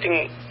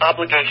conflicting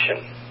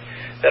obligation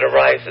that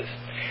arises.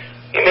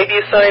 You may be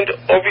assigned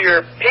over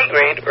your pay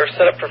grade or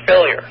set up for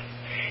failure.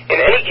 In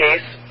any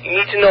case, you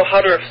need to know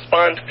how to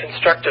respond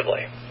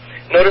constructively.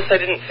 Notice I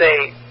didn't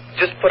say,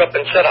 just put up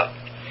and shut up.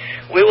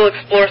 We will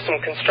explore some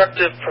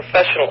constructive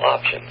professional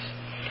options.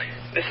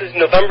 This is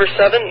November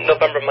 7,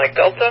 November Mike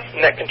Delta,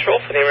 Net Control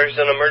for the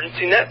Arizona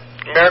Emergency Net,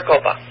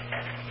 Maricopa.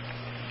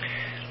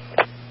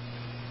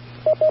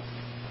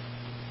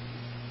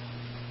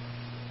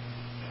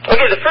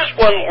 Okay, the first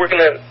one we're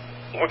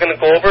gonna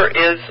go over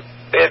is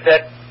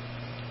that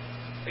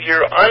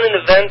you're on an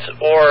event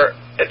or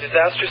a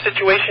disaster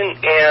situation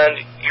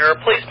and your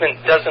replacement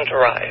doesn't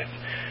arrive,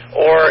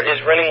 or is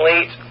running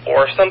late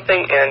or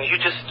something, and you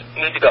just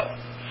need to go.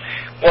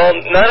 Well,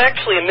 not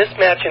actually a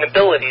mismatch in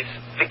abilities.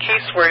 The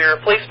case where your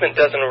replacement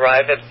doesn't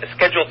arrive at the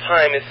scheduled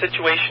time is a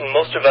situation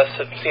most of us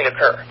have seen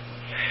occur.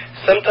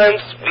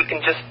 Sometimes we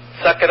can just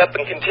suck it up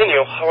and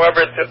continue.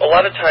 However, a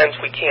lot of times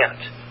we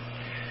can't.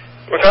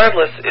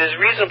 Regardless, it is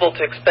reasonable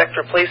to expect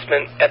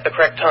replacement at the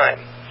correct time.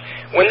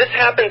 When this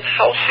happens,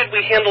 how should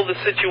we handle the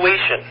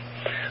situation?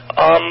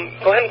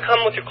 Go ahead and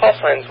come with your call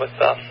signs with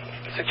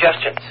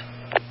suggestions.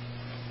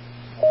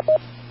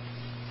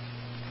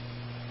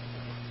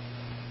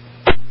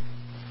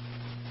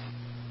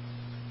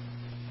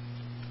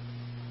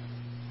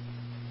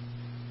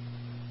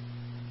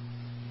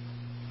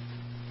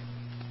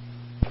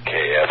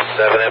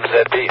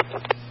 KF7MZB.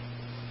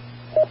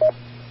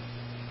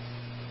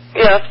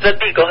 Yeah,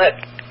 FZB, go ahead.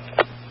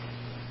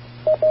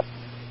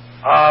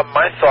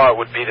 My thought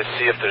would be to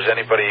see if there's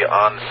anybody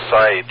on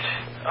site,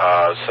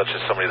 such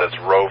as somebody that's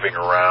roving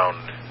around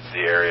the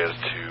areas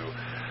to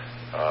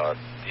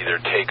either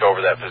take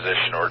over that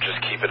position or just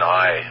keep an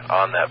eye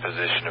on that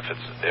position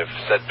if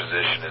said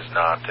position is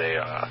not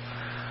a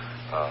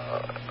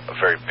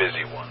very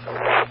busy one.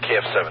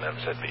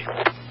 KF7MZB.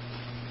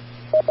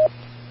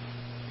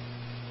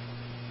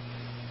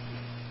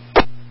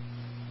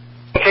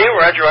 Okay,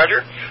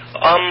 Roger.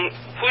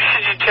 Who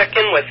should you check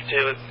in with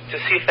to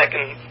see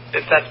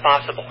if that's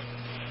possible?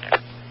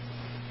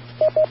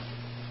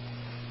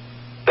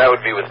 That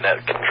would be with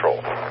net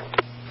control.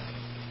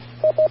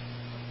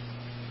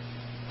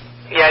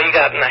 Yeah, you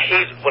got, and I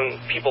hate when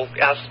people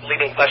ask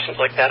leading questions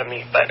like that of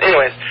me. But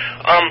anyways,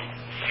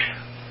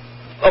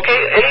 okay.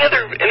 Any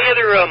other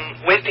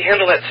ways to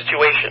handle that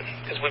situation?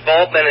 Because we've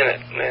all been in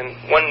it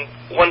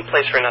in one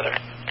place or another.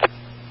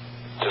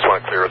 Just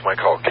want to clear with my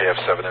call,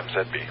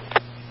 KF7MZB.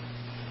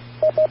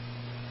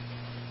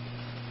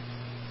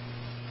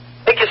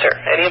 Thank you, sir.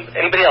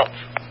 Anybody else?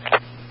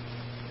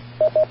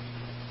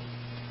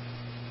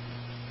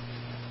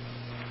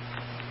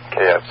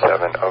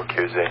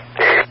 KF7OQZ.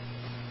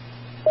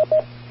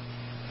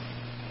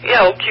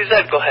 Yeah,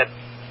 OQZ, go ahead.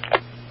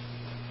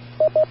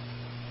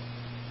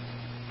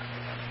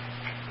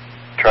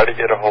 Try to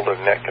get a hold of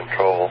net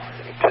control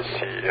to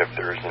see if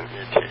there's an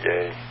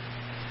ETA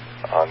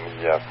on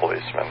the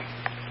policeman.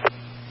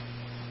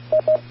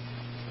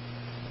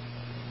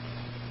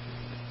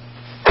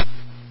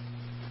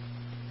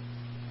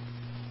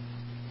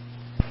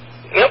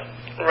 Yep,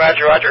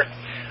 Roger.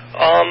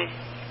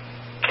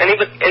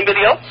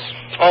 Anybody else?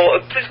 Oh,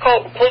 please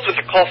close with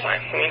your call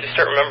sign. We need to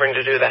start remembering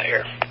to do that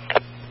here.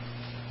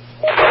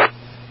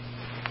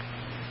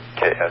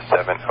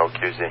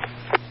 KF7OQZ.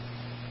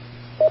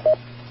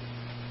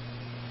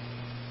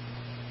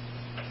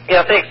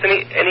 Yeah, thanks.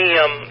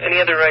 Any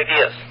other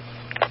ideas?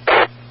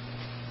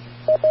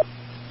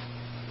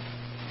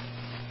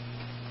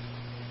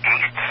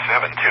 East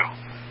 72.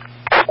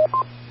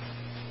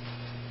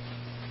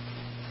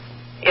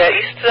 Yeah,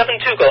 East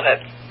 72, go ahead.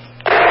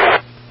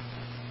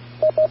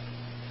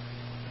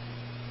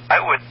 I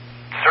would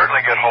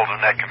certainly get hold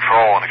of net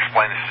control and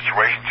explain the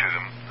situation to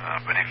them.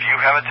 But if you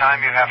have a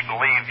time you have to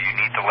leave, you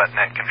need to let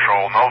net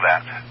control know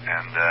that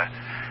and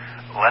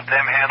let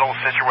them handle the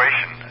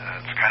situation.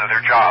 It's kind of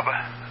their job.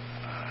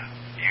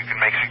 You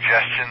can make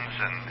suggestions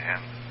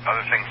and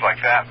other things like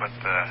that, but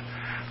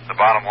the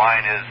bottom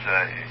line is,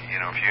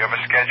 if you have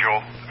a schedule,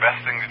 the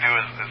best thing to do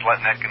is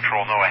let net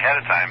control know ahead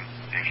of time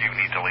if you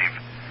need to leave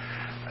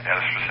at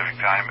a specific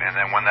time, and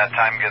then when that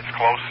time gets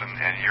close and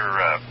your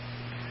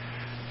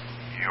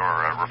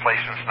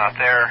replacement's not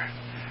there,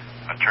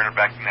 turn it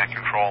back to net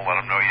control, let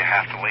them know you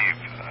have to leave,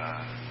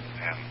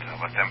 and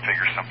let them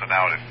figure something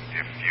out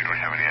if you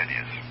don't have any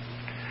ideas.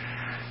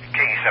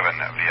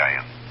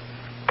 KE7VIN.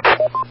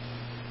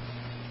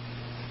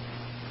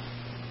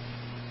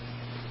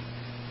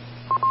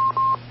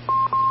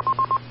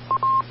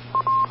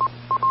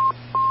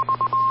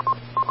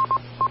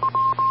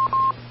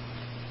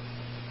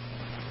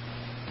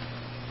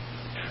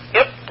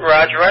 Yep,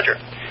 Roger.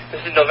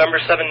 This is November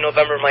 7,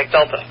 November Mike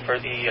Delta for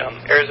the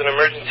Arizona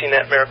Emergency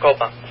Net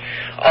Maricopa.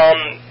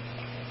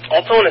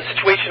 Also in a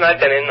situation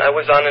I've been in, I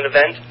was on an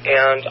event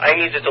and I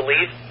needed to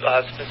leave.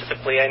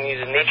 Specifically, I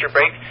needed a nature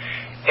break,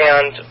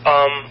 and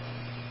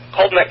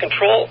called net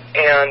control,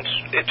 and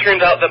it turned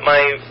out that my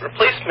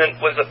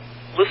replacement was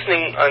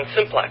listening on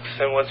simplex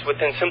and was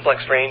within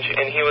simplex range,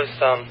 and he was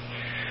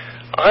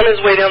on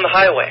his way down the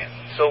highway.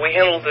 So we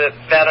handled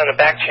that on a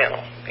back channel,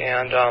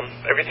 and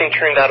everything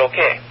turned out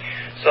okay.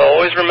 So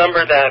always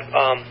remember that,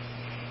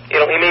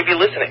 he may be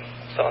listening.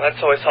 So that's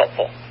always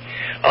helpful.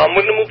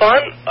 We're going to move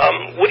on.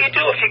 What do you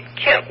do if you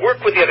can't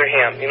work with the other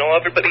ham?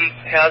 Everybody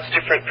has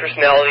different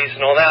personalities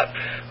and all that.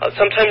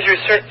 Sometimes you're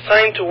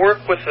assigned to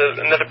work with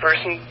another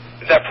person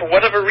that for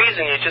whatever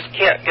reason you just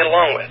can't get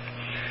along with.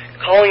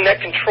 Calling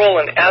net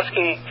control and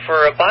asking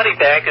for a body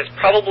bag is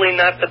probably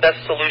not the best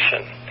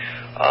solution,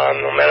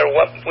 no matter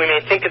what we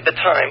may think at the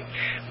time.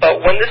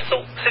 But when this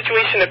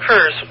situation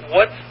occurs,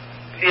 what's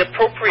the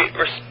appropriate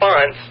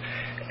response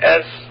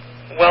as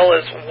well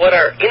as what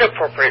are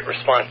inappropriate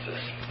responses?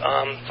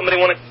 Somebody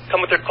want to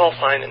come with their call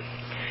sign and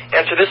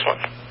answer this one?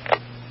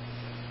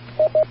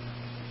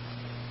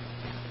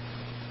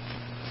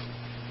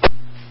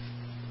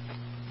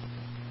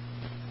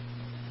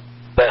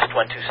 West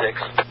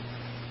 126.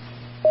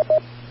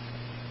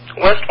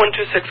 West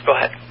 126, go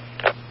ahead.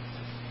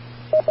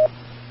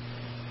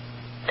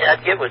 Yeah,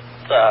 I'd get with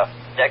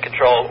net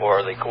control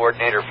or the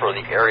coordinator for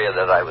the area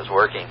that I was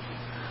working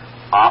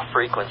off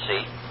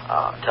frequency,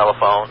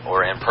 telephone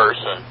or in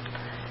person,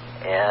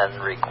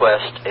 and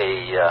request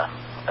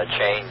a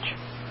change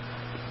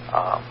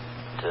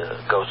to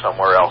go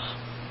somewhere else.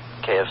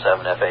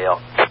 KF7FAL.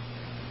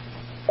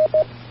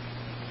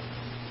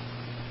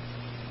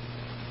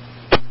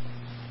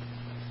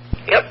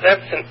 Yep,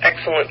 that's an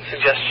excellent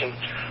suggestion.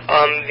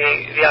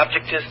 The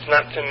object is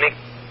not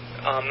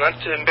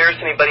to embarrass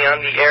anybody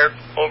on the air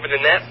over the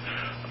net.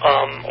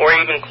 or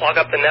even clog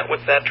up the net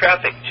with that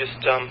traffic, just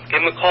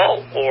give them a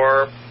call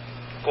or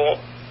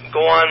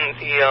go on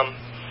the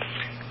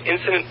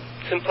incident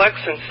simplex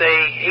and say,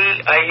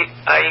 hey,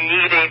 I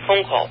need a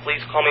phone call.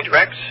 Please call me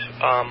direct.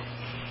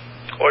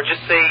 Or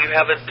just say you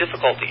have a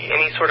difficulty,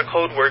 any sort of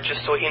code word,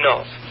 just so he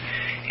knows.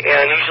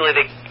 And usually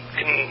they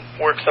can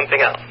work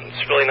something out.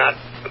 It's really not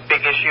a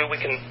big issue. We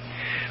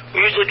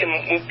usually can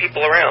move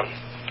people around.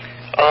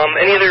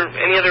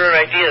 Any other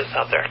ideas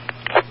out there?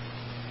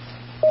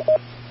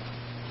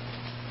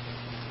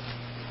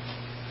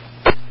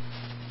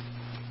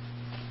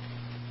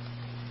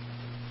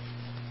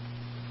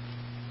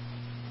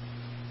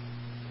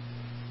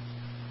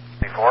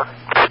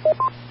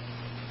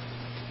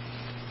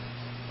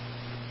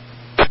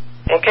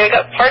 Okay, I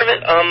got part of it.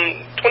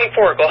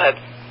 24, go ahead.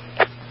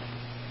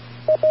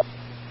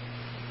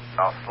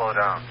 I'll slow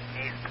down.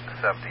 East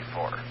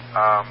 74.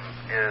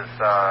 Is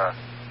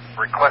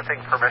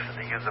requesting permission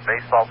to use a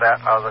baseball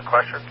bat out of the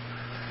question?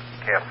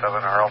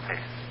 KF7RLP.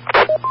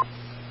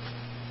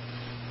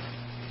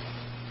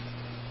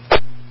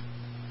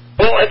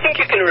 Well, I think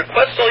you can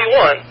request all you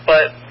want,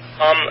 but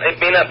it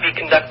may not be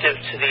conductive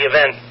to the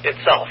event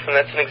itself, and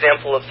that's an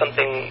example of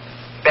something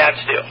bad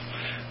to do.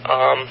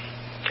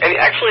 And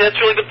actually, that's a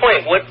really good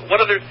point. What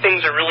other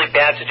things are really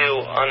bad to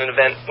do on an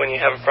event when you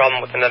have a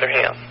problem with another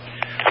ham?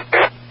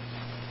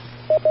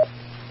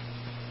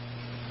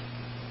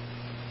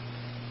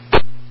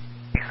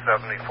 East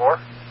 74.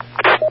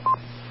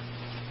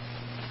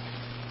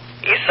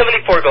 East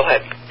 74, go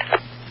ahead.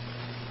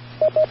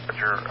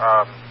 You're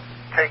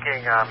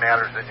taking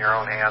matters in your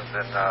own hands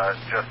and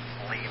just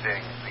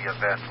leaving the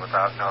event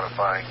without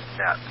notifying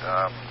NET.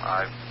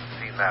 I've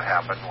seen that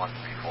happen once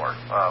before.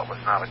 It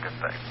was not a good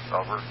thing.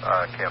 Over.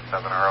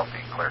 KF7RLP,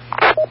 clear.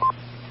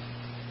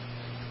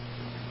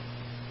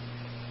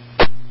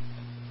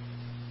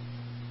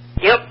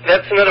 Yep,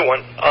 that's another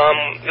one.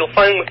 You'll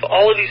find with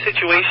all of these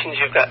situations,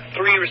 you've got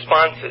three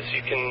responses.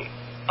 You can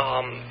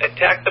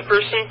attack the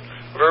person,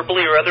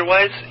 verbally or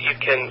otherwise. You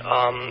can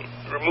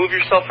remove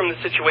yourself from the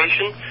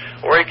situation,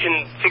 or you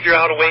can figure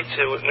out a way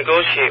to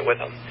negotiate with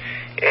them.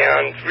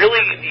 And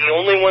really, the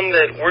only one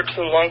that works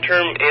in the long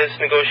term is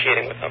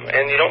negotiating with them.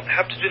 And you don't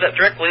have to do that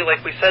directly.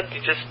 Like we said,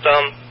 you just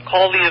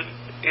call the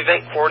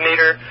event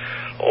coordinator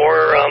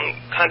or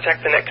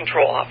contact the net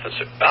control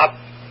officer.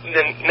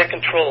 The net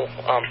control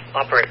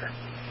operator.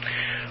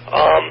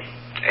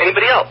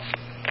 Anybody else?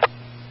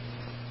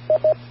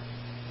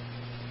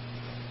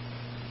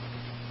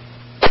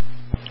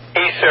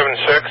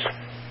 E76.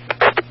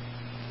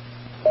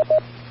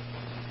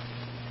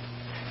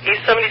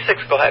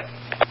 E76, go ahead.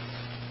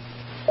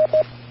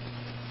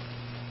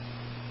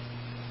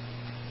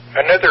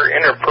 Another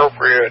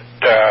inappropriate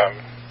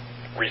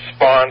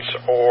response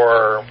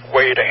or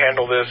way to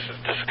handle this is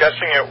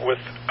discussing it with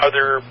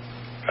other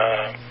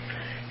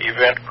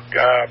event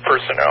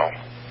personnel.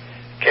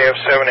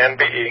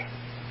 KF7NBE.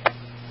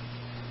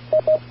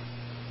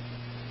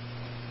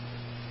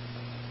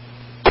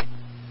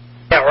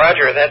 Yeah,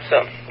 Roger, that's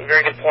a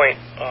very good point.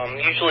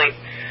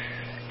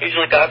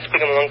 Usually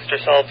gossiping amongst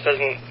ourselves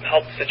doesn't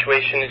help the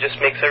situation. It just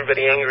makes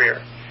everybody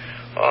angrier.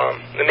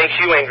 It makes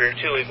you angrier,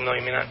 too, even though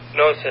you may not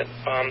notice it.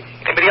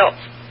 Anybody else?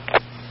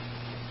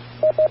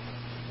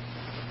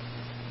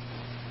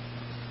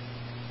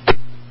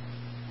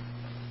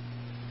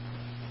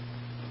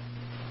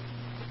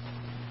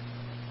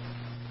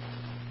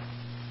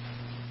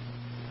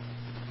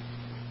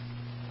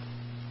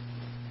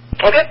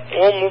 Okay,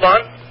 we'll move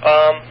on.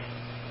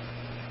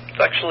 It's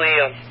actually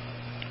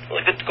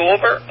really good to go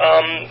over.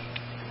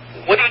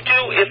 What do you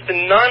do if the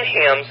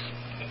non-hams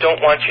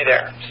don't want you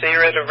there? Say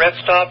you're at a rest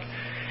stop.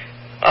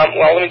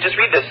 Well, let me just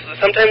read this.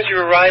 Sometimes you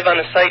arrive on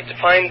a site to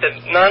find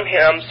that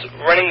non-hams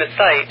running the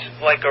site,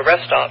 like a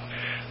rest stop,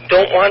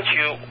 don't want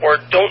you or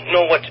don't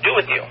know what to do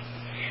with you.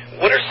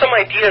 What are some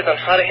ideas on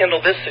how to handle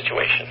this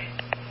situation?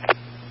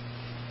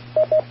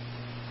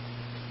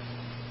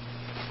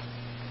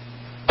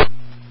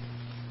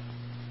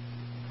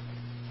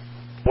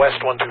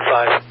 West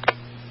 125.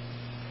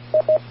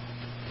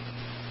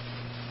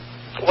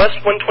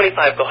 West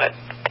 125, go ahead.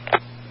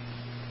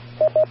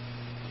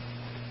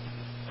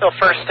 So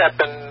first step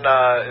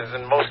is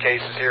in most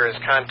cases here is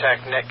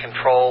contact net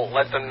control.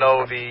 Let them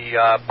know the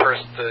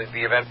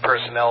event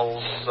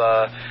personnel's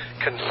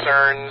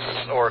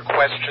concerns or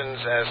questions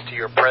as to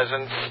your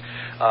presence.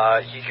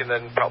 You can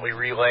then probably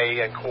relay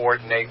and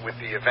coordinate with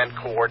the event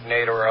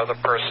coordinator or other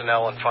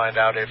personnel and find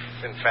out if,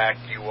 in fact,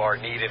 you are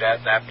needed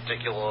at that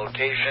particular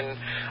location.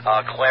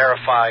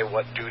 Clarify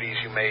what duties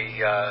you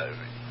may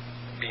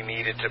be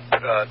needed to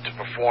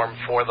perform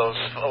for those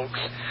folks,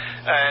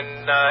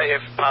 and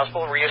if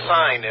possible,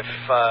 reassign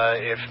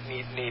if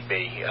need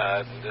be.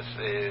 This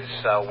is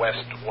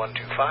West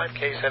 125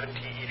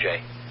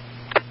 K7TEJ.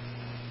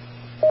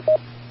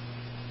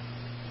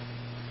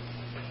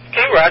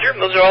 Okay, Roger.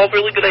 Those are all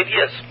really good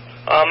ideas.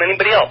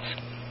 Anybody else?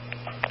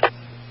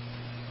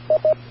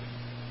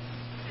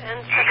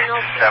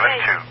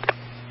 N7NMD.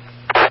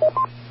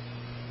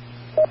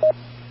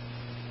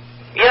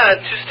 Yeah,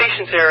 2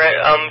 stations there.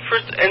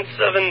 First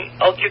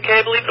N7LQK,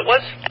 I believe it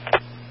was.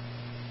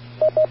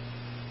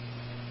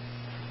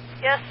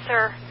 Yes,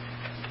 sir.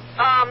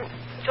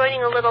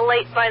 Joining a little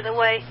late, by the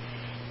way.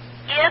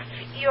 If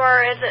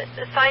you're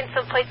assigned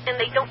someplace and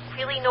they don't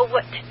really know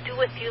what to do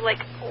with you,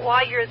 like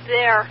why you're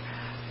there,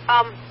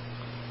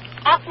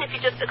 often if you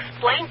just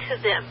explain to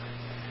them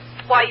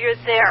why you're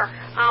there.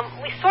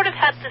 We sort of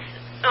had this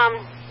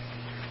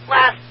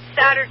last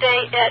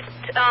Saturday at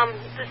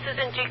the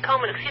Susan G.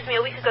 Komen,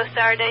 a week ago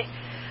Saturday,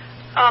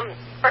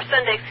 or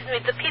Sunday,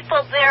 the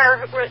people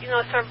there were,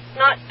 sort of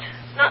not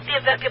the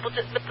event people,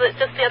 just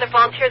the other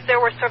volunteers there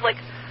were sort of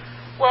like,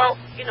 well,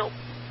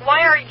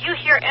 why are you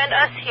here and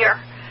us here?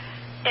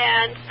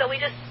 And so we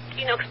just,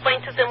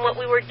 explained to them what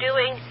we were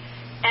doing,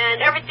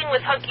 and everything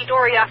was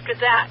hunky-dory after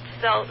that.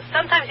 So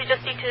sometimes you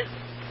just need to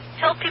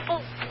tell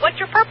people what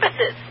your purpose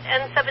is,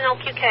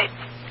 N7LQK.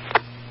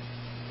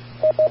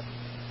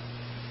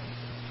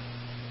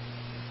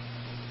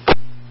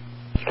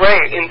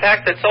 Right. In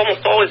fact, that's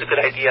almost always a good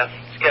idea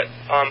to get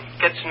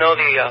to know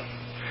the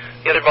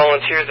other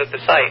volunteers at the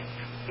site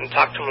and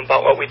talk to them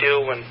about what we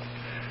do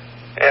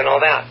and all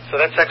that. So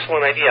that's an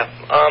excellent idea.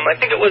 I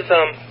think it was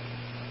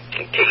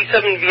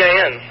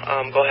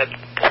KE7VIN. Go ahead.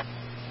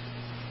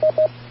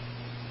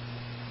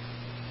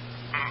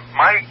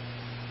 My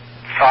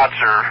thoughts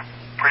are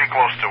pretty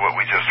close to what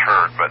we just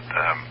heard, but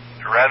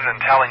rather than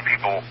telling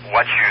people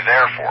what you're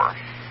there for,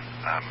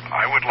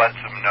 I would let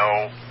them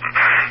know,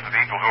 the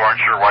people who aren't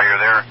sure why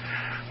you're there,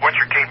 what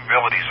your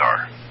capabilities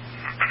are.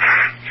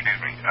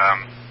 Excuse me.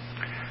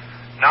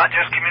 Not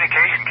just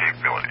communication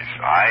capabilities.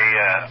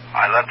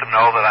 I let them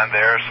know that I'm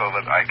there so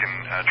that I can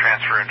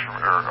transfer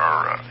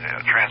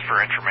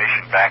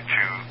information back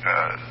to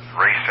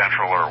Race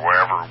Central or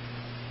wherever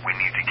we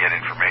need to get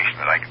information,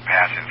 that I can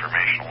pass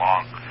information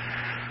along.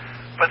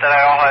 But that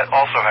I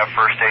also have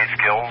first aid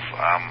skills.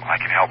 I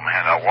can help them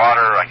hand out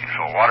water. I can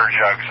fill water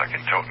jugs. I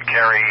can tote and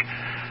carry.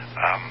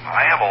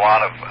 I have a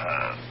lot of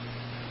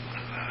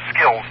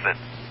skills that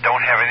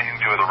don't have anything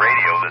to do with the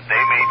radio that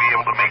they may be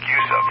able to make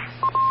use of.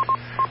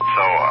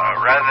 So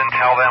rather than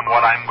tell them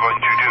what I'm going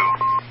to do,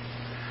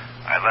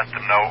 I let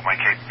them know what my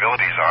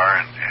capabilities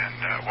are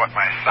and what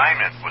my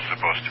assignment was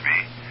supposed to be,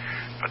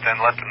 but then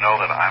let them know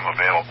that I'm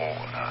available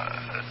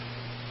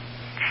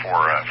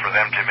for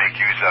them to make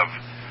use of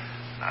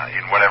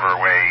in whatever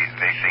way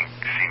they think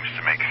seems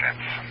to make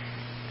sense.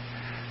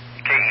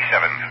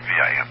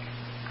 KE7VIN.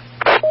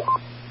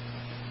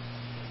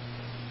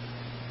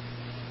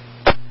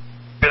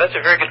 That's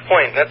a very good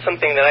point. That's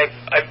something that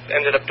I've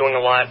ended up doing a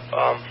lot.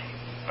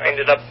 I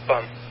ended up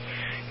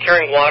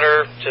carrying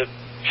water to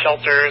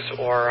shelters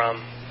or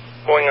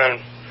going on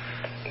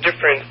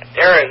different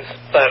errands,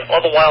 but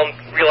all the while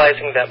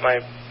realizing that my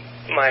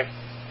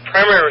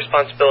primary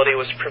responsibility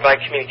was to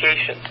provide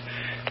communications.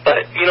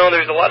 But,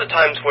 there's a lot of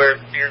times where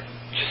you're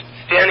just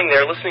standing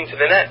there listening to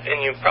the net,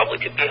 and you probably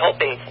could be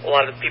helping a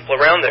lot of people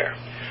around there.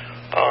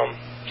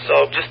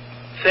 So just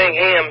saying,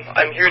 hey,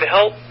 I'm here to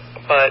help,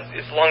 but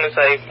as long as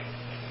I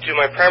do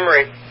my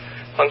primary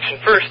function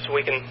first,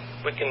 we can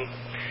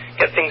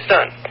get things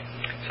done.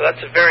 So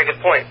that's a very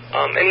good point.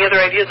 Any other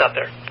ideas out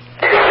there?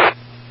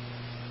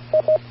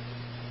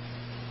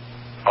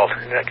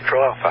 Alternate net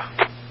control alpha.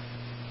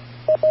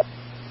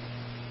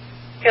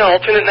 Yeah,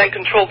 alternate net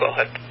control, go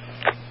ahead.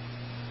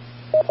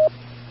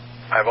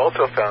 I've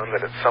also found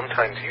that it's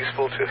sometimes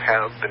useful to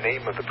have the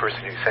name of the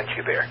person who sent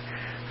you there.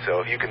 So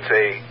if you can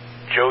say,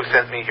 Joe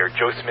sent me, or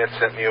Joe Smith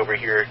sent me over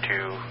here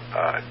to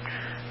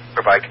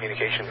provide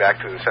communication back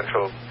to the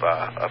central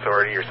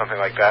authority or something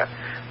like that,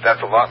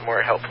 that's a lot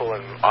more helpful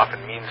and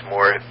often means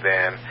more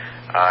than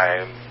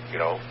I'm,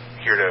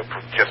 here to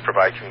just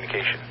provide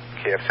communication.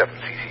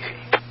 KF7CCC.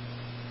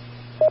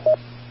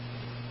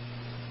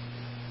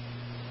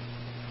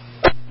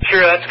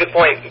 Sure, that's a good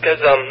point, because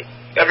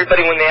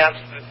everybody, when they ask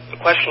the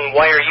question,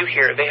 why are you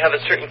here, they have a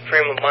certain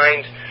frame of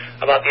mind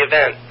about the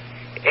event,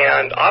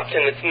 and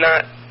often it's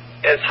not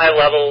as high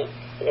level,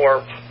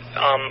 or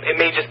it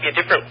may just be a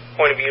different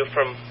point of view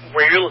from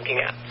where you're looking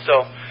at.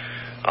 So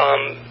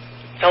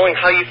telling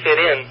how you fit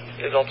in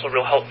is also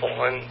real helpful,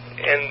 and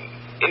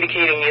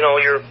indicating,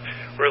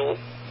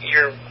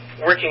 you're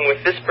working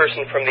with this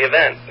person from the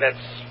event.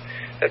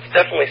 That's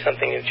definitely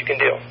something that you can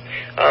do.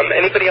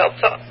 Anybody else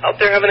out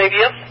there have an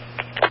idea?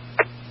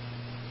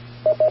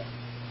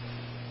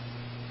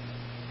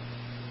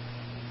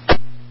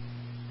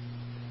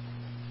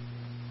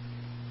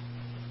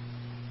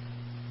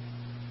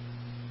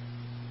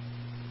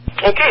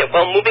 Okay,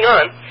 well, moving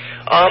on.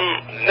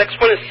 Next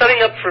one is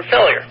setting up for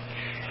failure.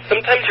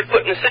 Sometimes you're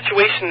put in a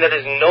situation that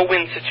is a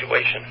no-win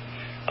situation.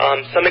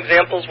 Some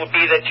examples would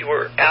be that you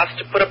were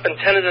asked to put up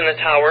antennas in a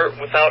tower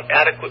without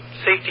adequate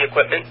safety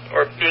equipment,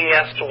 or being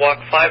asked to walk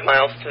 5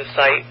 miles to the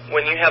site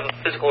when you have a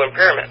physical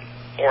impairment,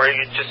 or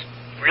you just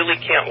really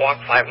can't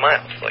walk 5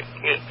 miles, like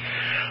me.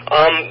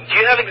 Do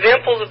you have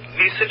examples of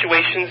these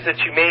situations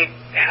that you may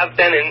have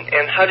been in,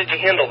 and how did you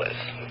handle this?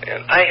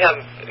 And I have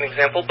an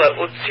example, but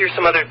let's hear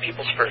some other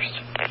people's first.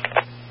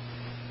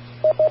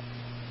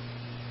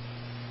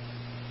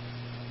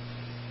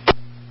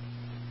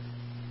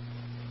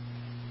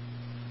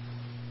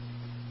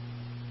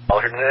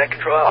 alternate net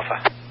control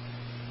alpha.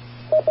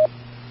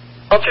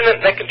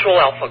 Alternate net control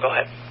alpha, go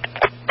ahead.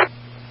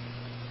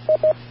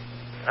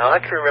 Now, I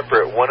can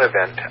remember at one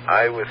event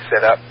I was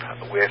set up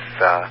with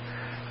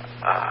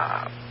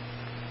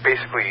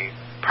basically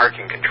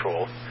parking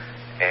control,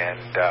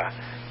 and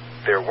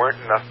there weren't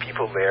enough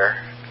people there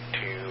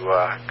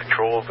to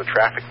control the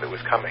traffic that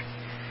was coming.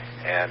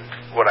 And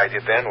what I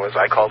did then was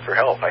I called for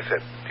help. I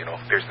said,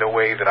 there's no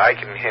way that I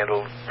can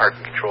handle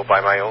parking control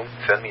by my own.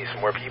 Send me some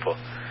more people.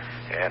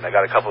 And I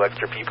got a couple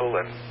extra people,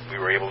 and we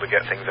were able to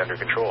get things under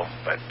control.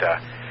 But,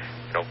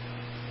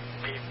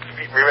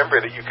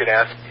 remember that you can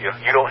ask,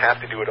 you don't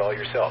have to do it all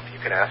yourself. You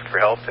can ask for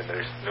help, and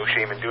there's no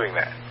shame in doing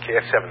that.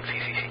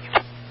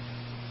 KF7CCC.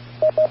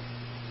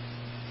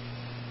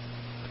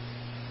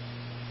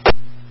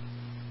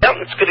 Yeah,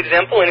 that's a good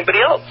example. Anybody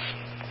else?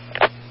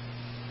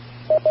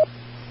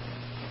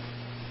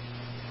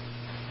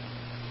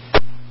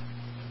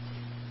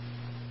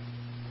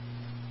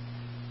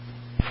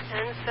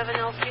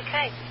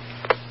 N7LQK.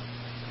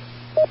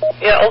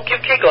 Yeah,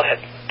 LQK, go ahead.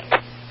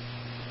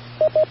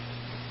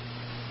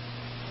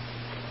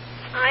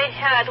 I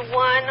had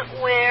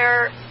one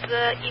where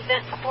the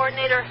event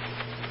coordinator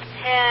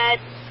had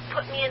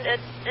put me in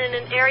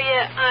an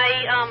area.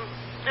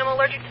 I'm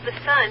allergic to the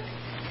sun,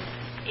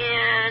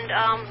 and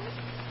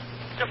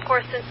of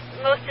course, since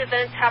most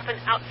events happen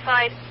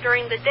outside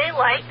during the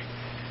daylight,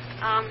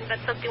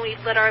 that's something we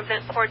let our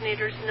event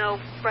coordinators know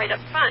right up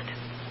front.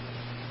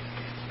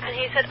 And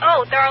he said,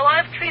 "Oh, there are a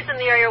lot of trees in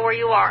the area where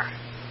you are."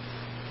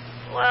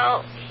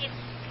 Well, he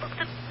looked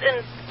at,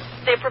 and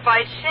they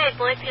provide shade.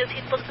 The only thing is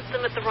he looked at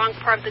them at the wrong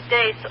part of the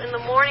day. So in the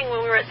morning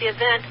when we were at the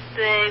event,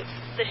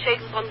 the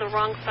shade was on the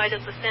wrong side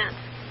of the fence.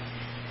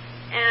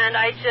 And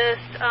I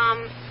just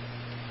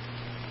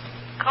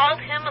called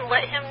him and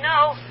let him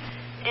know,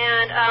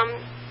 and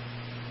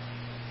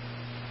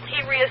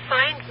he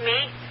reassigned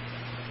me,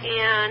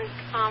 and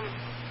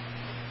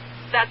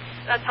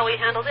that's how we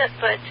handled it.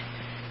 But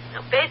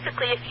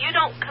basically, if you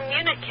don't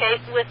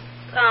communicate with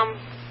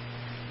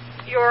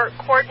your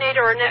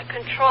coordinator or net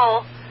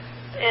control,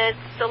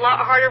 it's a lot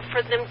harder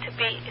for them to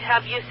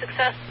have you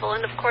successful.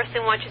 And of course, they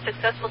want you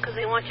successful because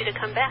they want you to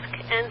come back.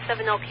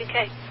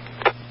 N7LQK.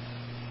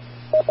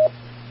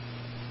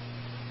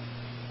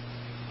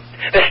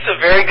 That's a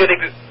very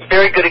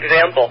good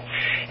example.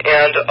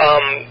 And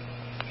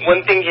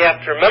one thing you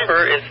have to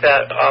remember is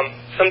that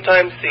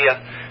sometimes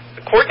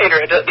the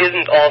coordinator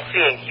isn't all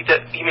seeing.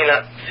 He may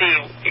not see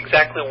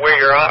exactly where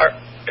you are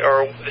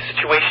or the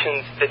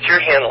situations that you're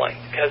handling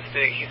because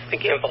he's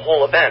thinking of the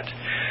whole event.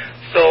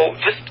 So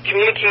just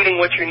communicating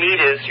what your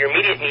need is, your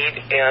immediate need,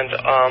 and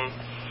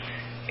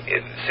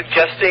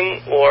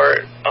suggesting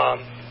or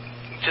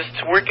just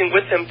working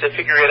with him to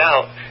figure it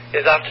out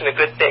is often a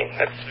good thing.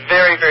 That's a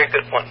very, very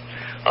good one.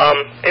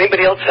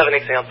 Anybody else have an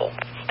example?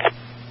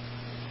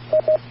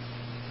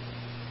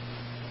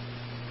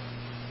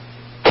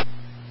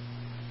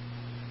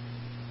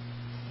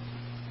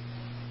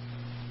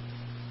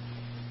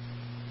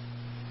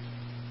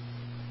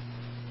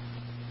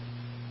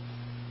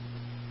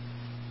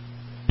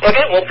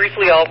 Okay, well,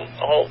 briefly, I'll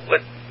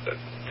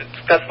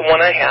discuss the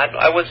one I had.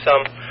 I was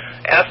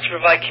asked to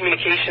provide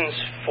communications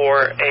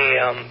for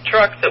a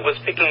truck that was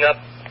picking up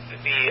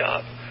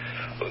the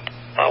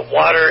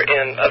water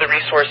and other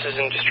resources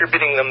and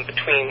distributing them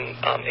between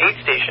aid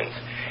stations.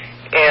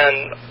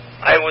 And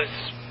I was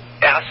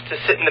asked to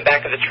sit in the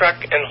back of the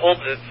truck and hold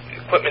the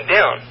equipment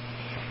down.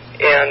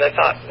 And I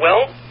thought,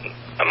 well,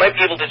 I might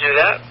be able to do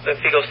that if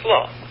he goes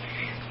slow.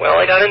 Well,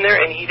 I got in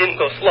there, and he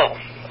didn't go slow.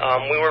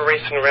 We were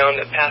racing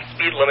around at past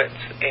speed limits,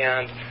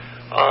 and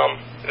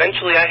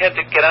eventually I had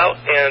to get out,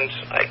 and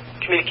I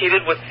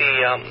communicated with the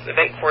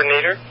event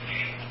coordinator,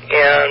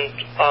 and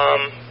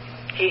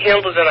he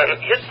handled it on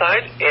his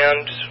side,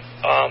 and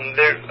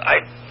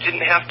I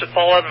didn't have to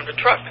fall out of the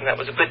truck, and that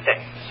was a good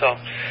thing. So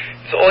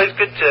it's always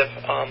good to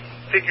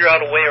figure out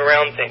a way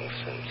around things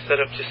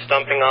instead of just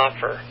stomping off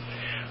or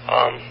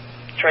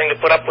trying to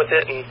put up with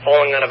it and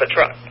falling out of a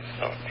truck.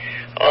 So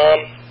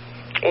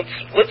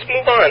let's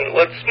move on.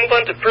 Let's move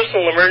on to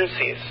personal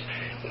emergencies.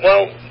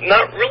 Well,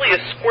 not really a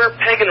square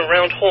peg in a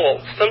round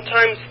hole.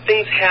 Sometimes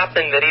things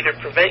happen that either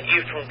prevent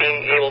you from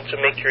being able to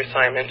make your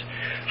assignment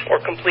or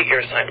complete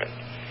your assignment.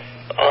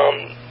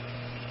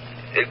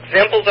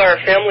 Examples are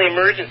family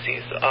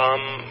emergencies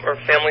or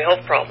family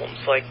health problems,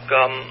 like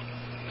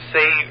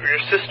say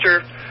your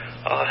sister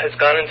has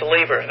gone into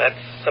labor.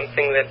 That's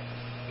something that's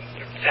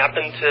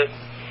happened to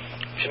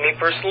me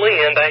personally,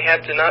 and I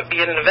had to not be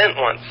at an event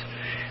once.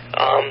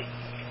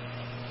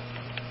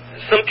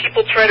 Some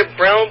people try to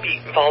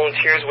browbeat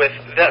volunteers with,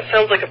 that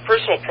sounds like a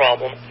personal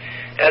problem,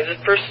 as if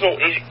personal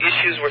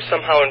issues were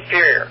somehow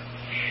inferior.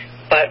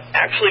 But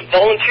actually,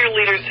 volunteer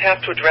leaders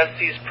have to address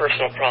these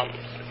personal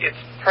problems.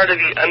 It's part of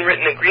the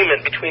unwritten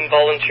agreement between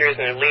volunteers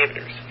and their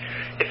leaders.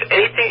 If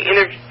anything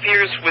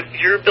interferes with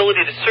your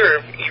ability to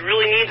serve, you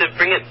really need to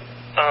bring it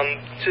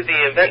to the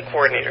event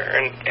coordinator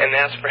and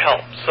ask for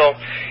help. So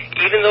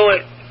even though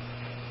it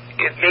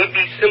may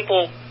be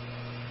simple,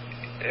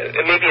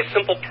 it may be a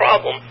simple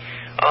problem,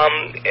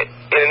 And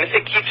if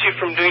it keeps you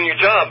from doing your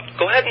job,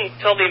 go ahead and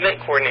tell the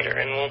event coordinator,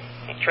 and we'll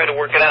try to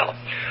work it out.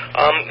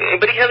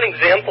 Anybody have any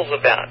examples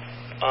of that,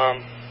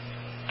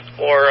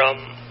 or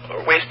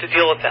ways to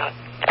deal with that?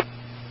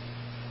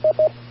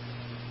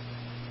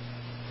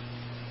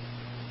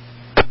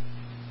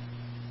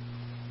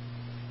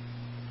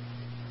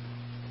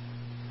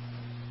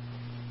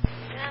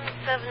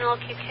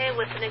 N7NMD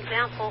with an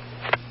example.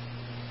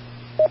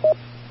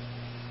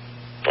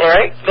 All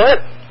right, go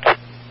ahead.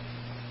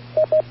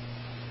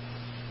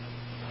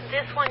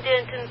 This one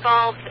didn't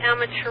involve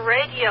amateur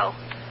radio,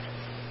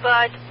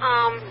 but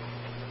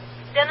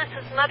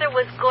Dennis's mother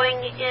was going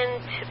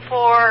in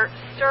for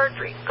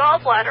surgery,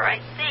 gallbladder, I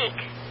think,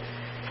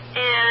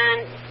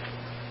 and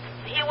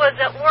he was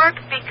at work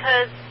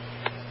because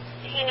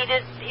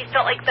he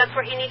felt like that's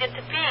where he needed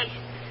to be,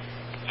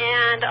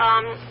 and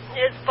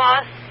his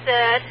boss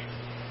said,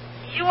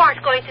 "You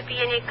aren't going to be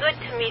any good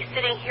to me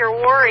sitting here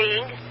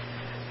worrying,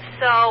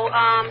 so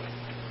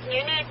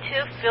you need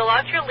to fill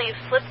out your leave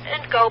slips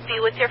and go be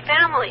with your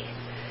family."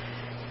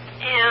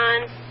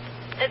 And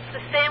it's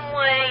the same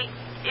way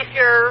if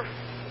you're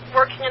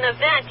working an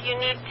event, you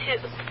need to,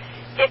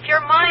 if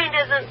your mind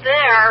isn't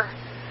there,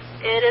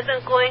 it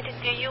isn't going to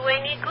do you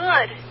any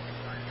good,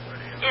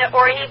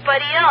 or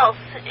anybody else.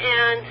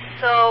 And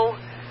so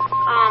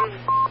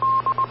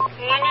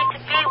you need to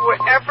be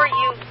wherever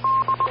you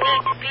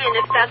need to be, and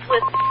if that's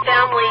with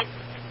family,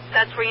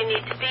 that's where you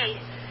need to be.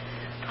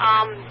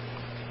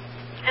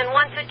 And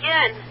once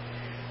again,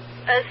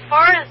 as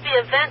far as the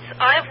events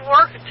I've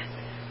worked,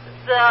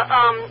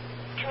 the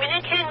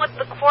communicating with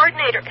the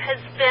coordinator has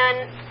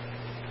been,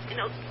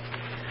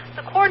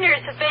 the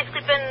coordinators have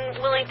basically been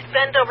willing to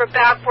bend over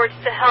backwards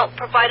to help,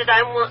 provided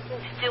I'm willing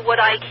to do what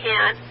I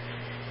can.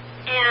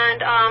 And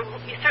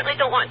you certainly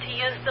don't want to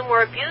use them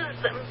or abuse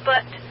them,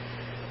 but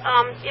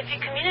if you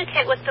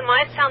communicate with them,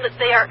 I've found that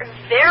they are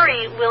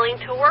very willing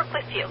to work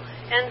with you.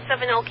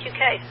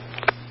 N7LQK.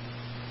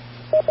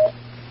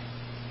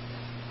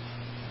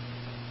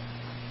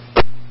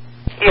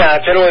 Yeah,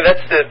 generally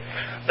that's the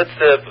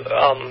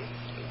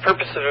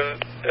purpose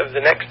of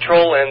the net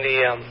control and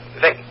the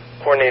event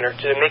coordinator,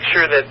 to make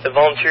sure that the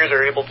volunteers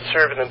are able to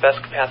serve in the best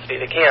capacity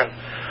they can.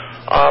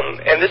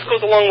 And this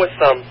goes along with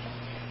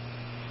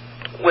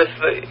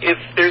if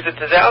there's a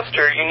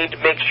disaster, you need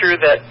to make sure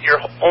that your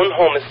own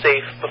home is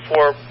safe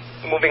before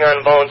moving on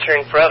and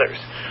volunteering for others.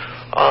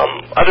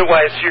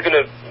 Otherwise, you're going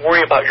to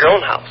worry about your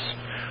own house.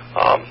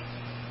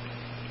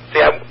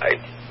 I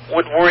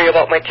would worry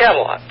about my cat a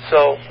lot,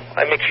 so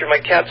I make sure my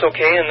cat's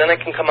okay, and then I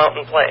can come out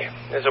and play,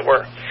 as it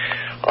were.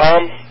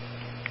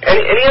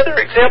 Any other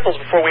examples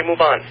before we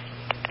move on?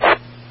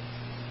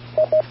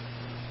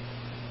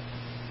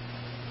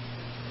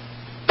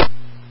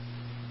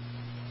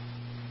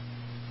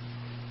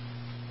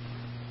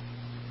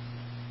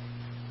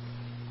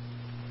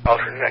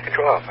 Alternate net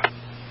control alpha.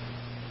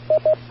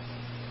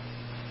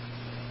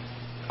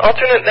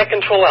 Alternate net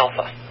control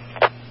alpha.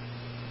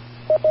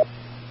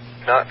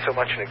 Not so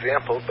much an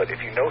example, but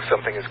if you know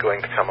something is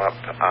going to come up,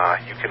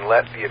 you can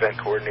let the event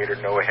coordinator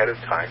know ahead of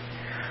time.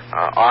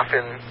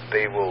 Often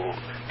they will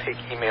take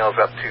emails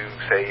up to,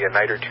 say, a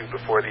night or two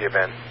before the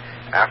event.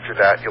 After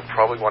that, you'll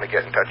probably want to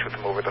get in touch with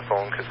them over the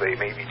phone because they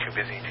may be too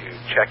busy to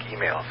check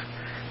emails.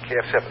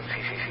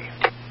 KF7CCC.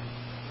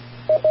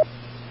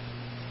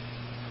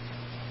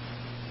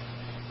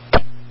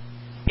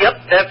 Yep,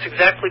 that's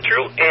exactly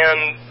true,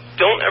 and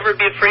don't ever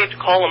be afraid to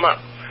call them up.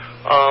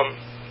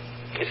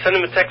 You send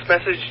them a text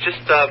message, just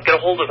get a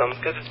hold of them,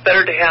 because it's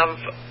better to have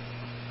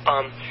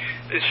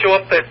show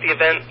up at the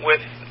event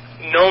with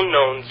known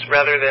knowns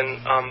rather than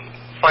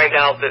find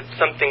out that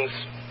something's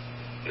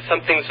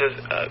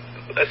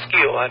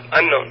askew on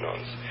unknown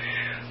knowns.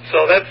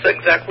 So that's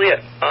exactly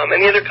it.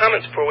 Any other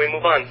comments before we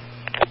move on?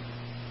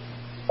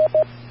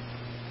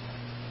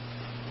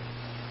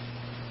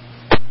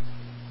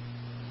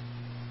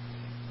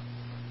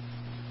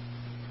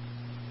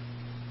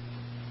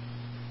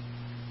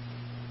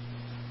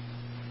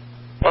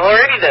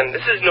 Alrighty then,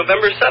 this is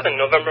November 7,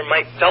 November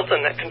Mike Delta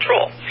Net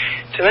Control.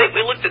 Tonight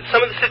we looked at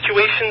some of the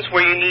situations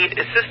where you need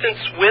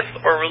assistance with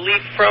or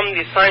relief from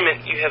the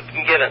assignment you have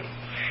been given.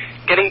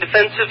 Getting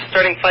defensive,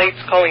 starting fights,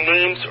 calling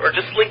names, or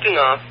just linking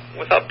off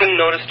without being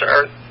noticed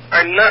are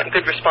not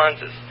good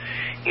responses.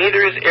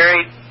 Neither is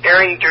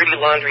airing dirty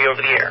laundry over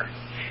the air.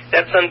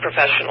 That's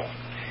unprofessional.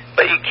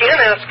 But you can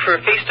ask for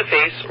a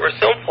face-to-face or a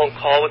cell phone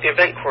call with the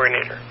event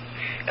coordinator.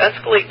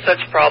 Escalate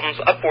such problems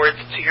upwards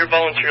to your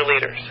volunteer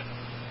leaders.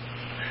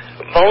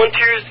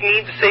 Volunteers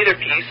need to say their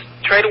piece,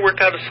 try to work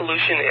out a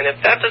solution, and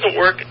if that doesn't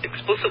work,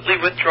 explicitly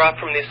withdraw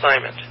from the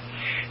assignment.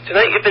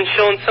 Tonight you've been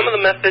shown some of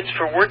the methods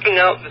for working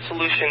out the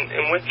solution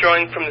and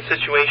withdrawing from the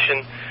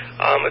situation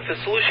if the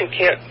solution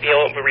can't be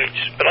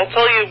overreached. But I'll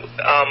tell you,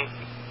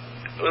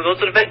 those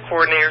event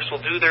coordinators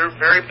will do their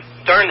very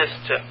darndest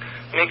to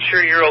make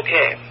sure you're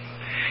okay.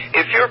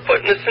 If you're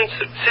put in a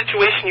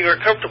situation you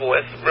are comfortable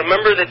with,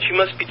 remember that you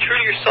must be true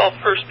to yourself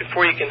first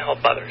before you can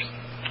help others.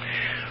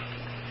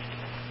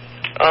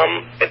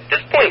 At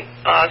this point,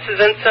 this is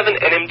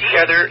N7NMD.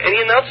 Are there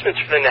any announcements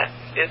for the net?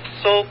 If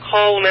so,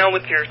 call now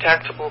with your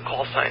tactical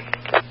call sign.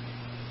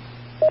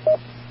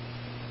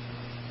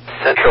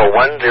 Central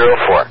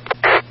 104.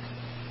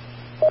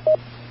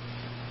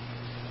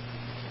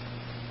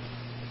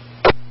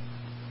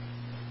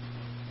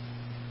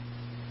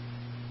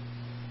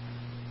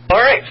 All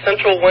right,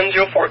 Central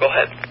 104, go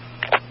ahead.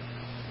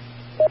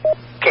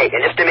 Okay,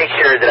 and just to make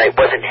sure that I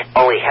wasn't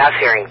only half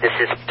hearing, this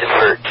is just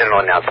for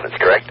general announcements,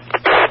 correct?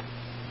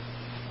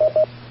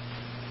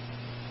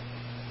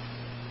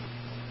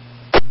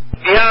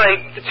 Yeah,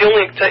 it's the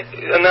only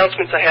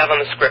announcements I have on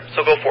the script,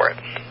 so go for it.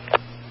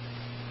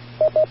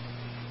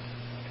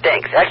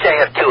 Thanks. Actually, I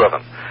have two of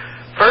them.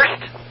 First,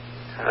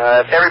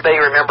 if everybody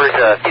remembers,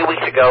 a few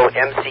weeks ago,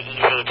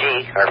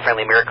 MCECG, our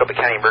friendly Maricopa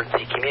County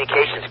Emergency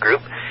Communications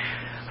Group,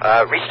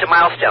 reached a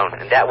milestone,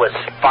 and that was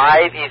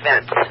 5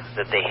 events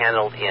that they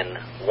handled in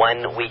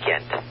one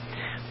weekend.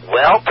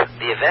 Well,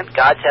 the event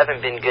gods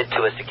haven't been good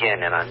to us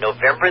again, and on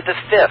November the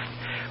 5th,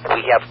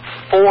 we have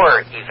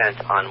 4 events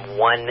on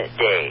one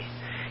day,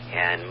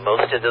 and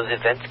most of those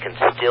events can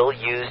still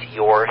use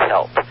your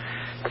help.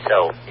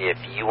 So if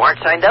you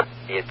aren't signed up,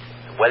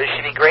 weather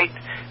should be great.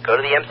 Go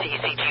to the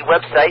MCECG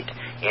website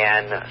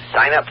and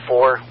sign up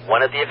for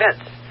one of the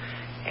events.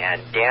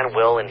 And Dan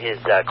will, in his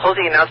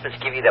closing announcements,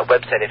 give you that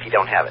website if you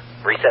don't have it.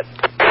 Reset.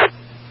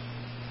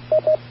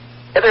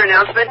 The other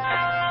announcement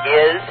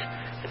is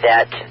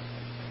that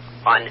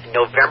on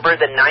November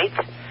the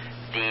 9th,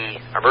 the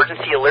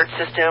emergency alert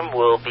system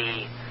will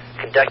be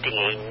conducting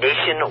a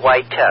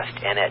nationwide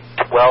test. And at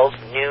 12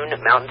 noon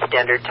Mountain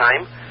Standard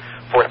Time,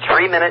 for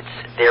 3 minutes,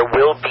 there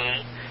will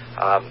be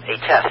a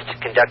test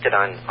conducted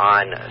on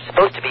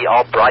supposed to be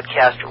all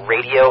broadcast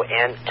radio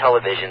and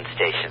television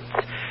stations.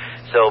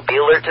 So be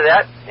alert to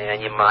that,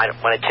 and you might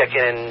want to check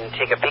in and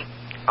take a peek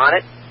on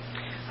it.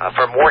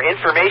 For more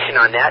information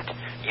on that,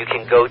 you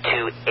can go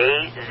to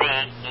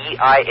azein.gov.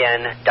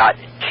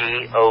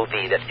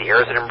 That's the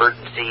Arizona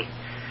Emergency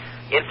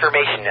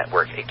Information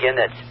Network. Again,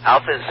 that's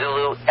Alpha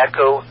Zulu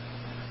Echo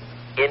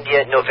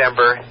India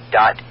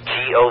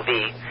November.gov.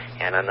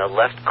 And on the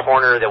left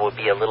corner, there will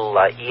be a little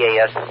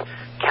EAS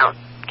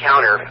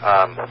counter,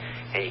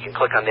 and you can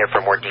click on there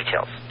for more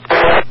details.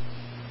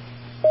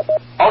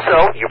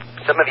 Also,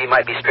 some of you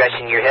might be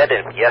scratching your head,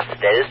 and yes,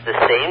 that is the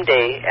same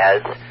day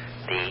as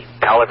the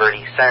Palo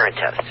Verde Siren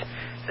Test.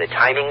 The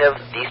timing of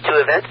these 2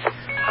 events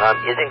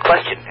is in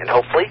question, and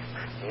hopefully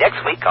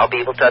next week I'll be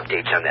able to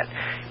update you on that.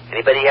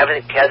 Anybody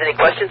has any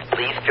questions,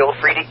 please feel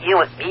free to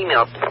email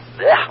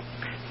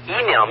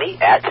me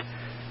at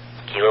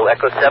Kilo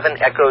Echo 7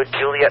 Echo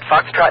Juliet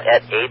Foxtrot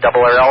at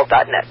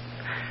ARRL.net.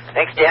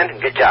 Thanks, Dan,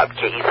 and good job.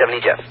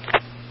 KE70 Jeff.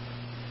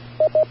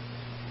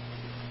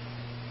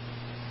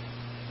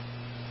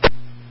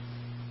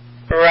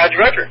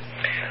 Roger.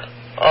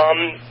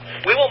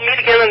 We will meet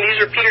again on these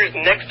repeaters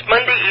next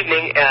Monday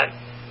evening at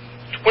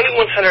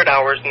 2100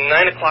 hours,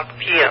 9 o'clock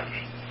p.m.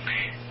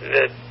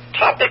 The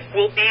topic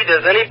will be,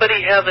 does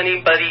anybody have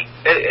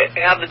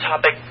the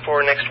topic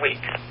for next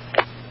week?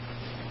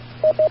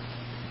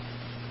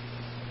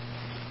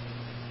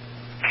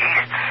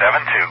 East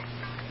 72.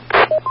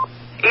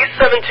 East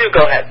 72,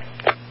 go ahead.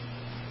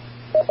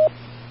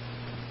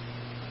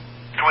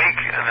 This week,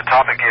 the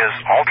topic is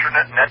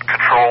alternate net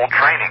control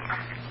training.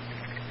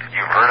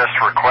 You've heard us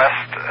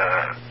request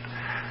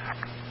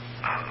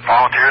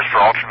volunteers for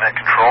alternate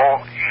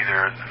control,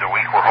 either the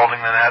week we're holding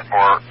the net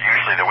or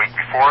usually the week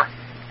before.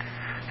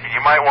 And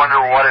you might wonder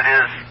what it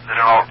is that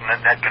an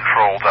alternate net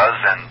control does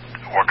and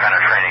what kind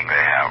of training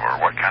they have or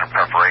what kind of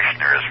preparation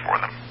there is for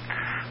them.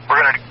 We're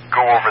going to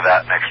go over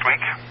that next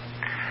week.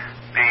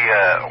 Be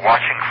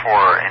watching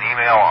for an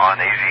email on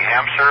AZ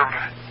HamServe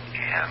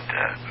and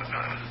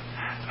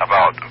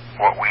about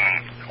what we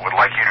would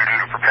like you to do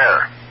to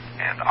prepare.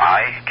 And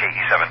I,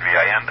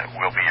 KE7VIN,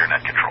 will be your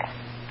net control.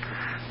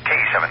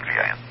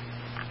 KE7VIN.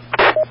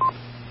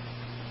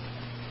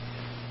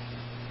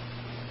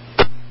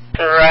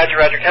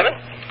 Roger, Kevin.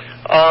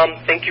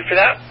 Thank you for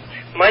that.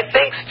 My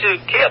thanks to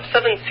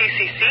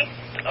KF7CCC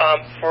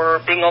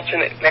for being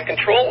alternate net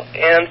control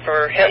and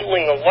for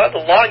handling a lot of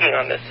the logging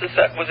on this. This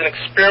was an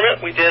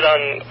experiment we did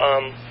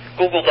on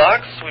Google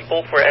Docs. We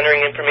both were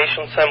entering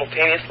information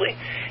simultaneously,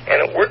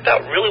 and it worked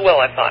out really well,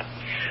 I thought.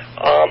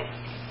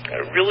 I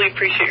really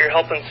appreciate your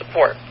help and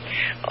support.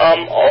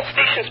 All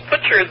stations,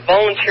 put your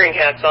volunteering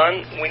hats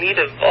on. We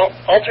need an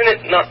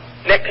alternate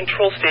net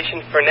control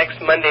station for next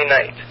Monday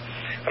night.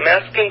 I'm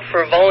asking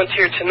for a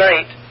volunteer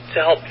tonight to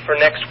help for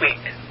next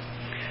week.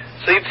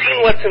 So you've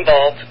seen what's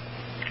involved.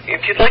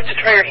 If you'd like to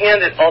try your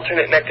hand at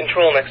alternate net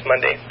control next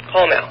Monday,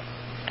 call now.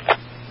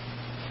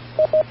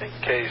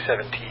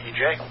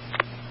 K7TEJ.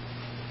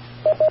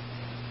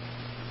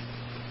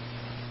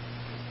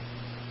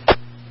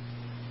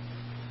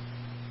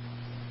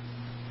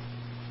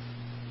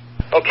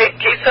 Okay,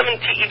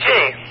 K7TEJ,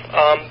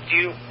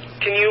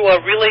 can you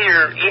relay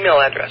your email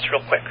address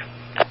real quick?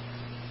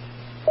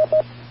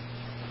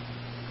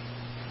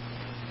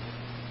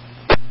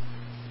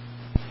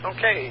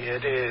 Okay,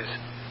 it is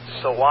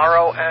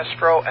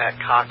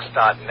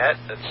saguaroastro@cox.net.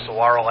 That's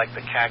saguaro like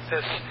the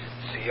cactus,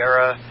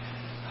 Sierra,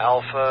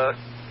 Alpha,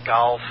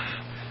 Golf,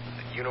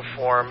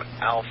 Uniform,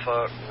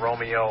 Alpha,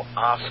 Romeo,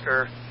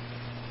 Oscar,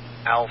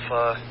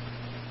 Alpha,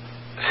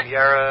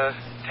 Sierra,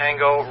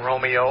 Tango,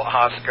 Romeo,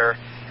 Oscar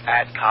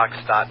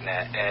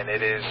 @cox.net, and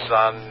it is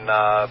on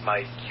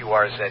my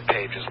QRZ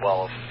page as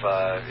well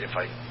if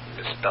I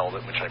misspelled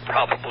it, which I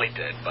probably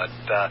did, but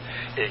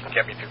you can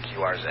get me through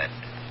QRZ.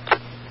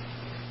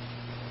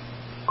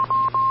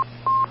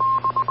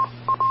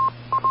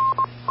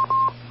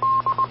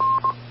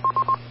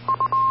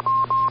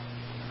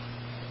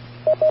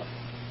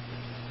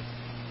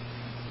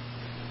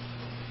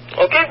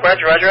 Okay,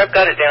 Roger, I've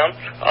got it down.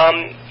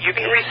 You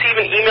can receive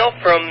an email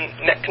from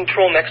Net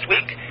Control next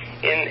week.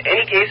 In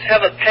any case,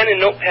 have a pen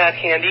and notepad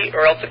handy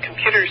or else a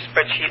computer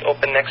spreadsheet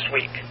open next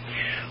week.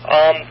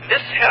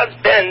 This has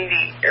been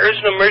the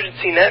Arizona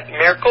Emergency Net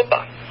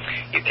Maricopa.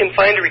 You can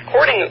find a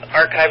recording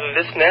archive of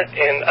this net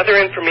and other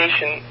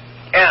information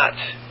at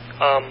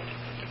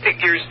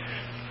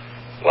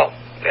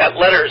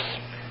letters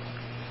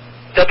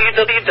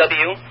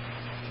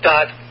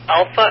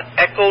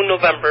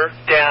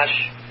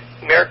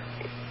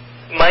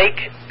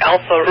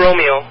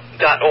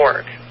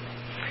www.alpha-echo-november-mike-alpha-romeo.org.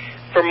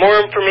 For more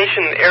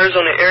information in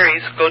Arizona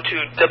areas, go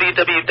to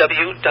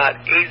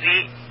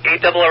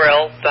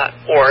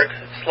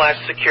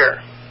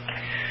www.azarl.org/secure.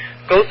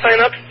 Go sign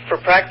up for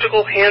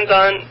practical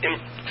hands-on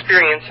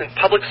experience in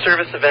public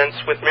service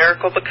events with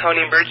Maricopa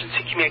County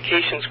Emergency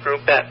Communications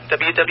Group at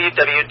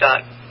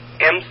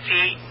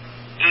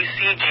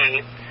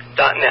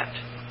www.mcecg.net.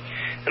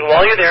 And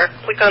while you're there,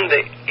 click on the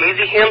AZ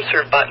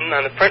HamServe button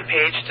on the front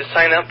page to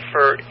sign up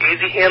for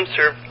AZ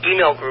HamServe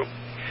email group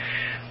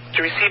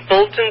to receive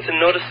bulletins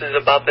and notices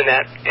about the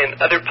net and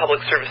other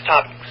public service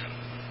topics.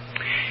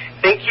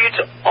 Thank you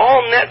to all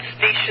net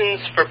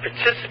stations for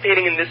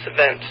participating in this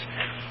event.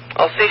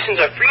 All stations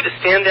are free to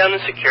stand down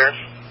and secure.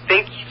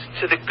 Thank you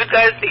to the good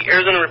guys at the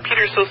Arizona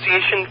Repeater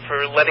Association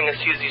for letting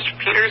us use these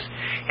repeaters,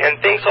 and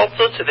thanks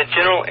also to the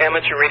general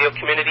amateur radio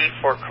community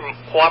for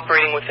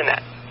cooperating with the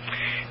net.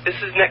 This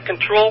is Net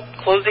Control,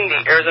 closing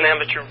the Arizona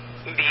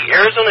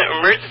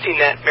Emergency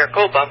Net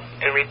Maricopa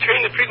and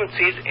returning the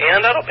frequencies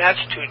and auto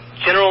patch to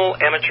general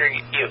amateur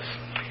use.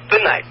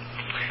 Good night.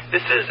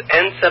 This is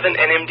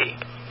N7NMD.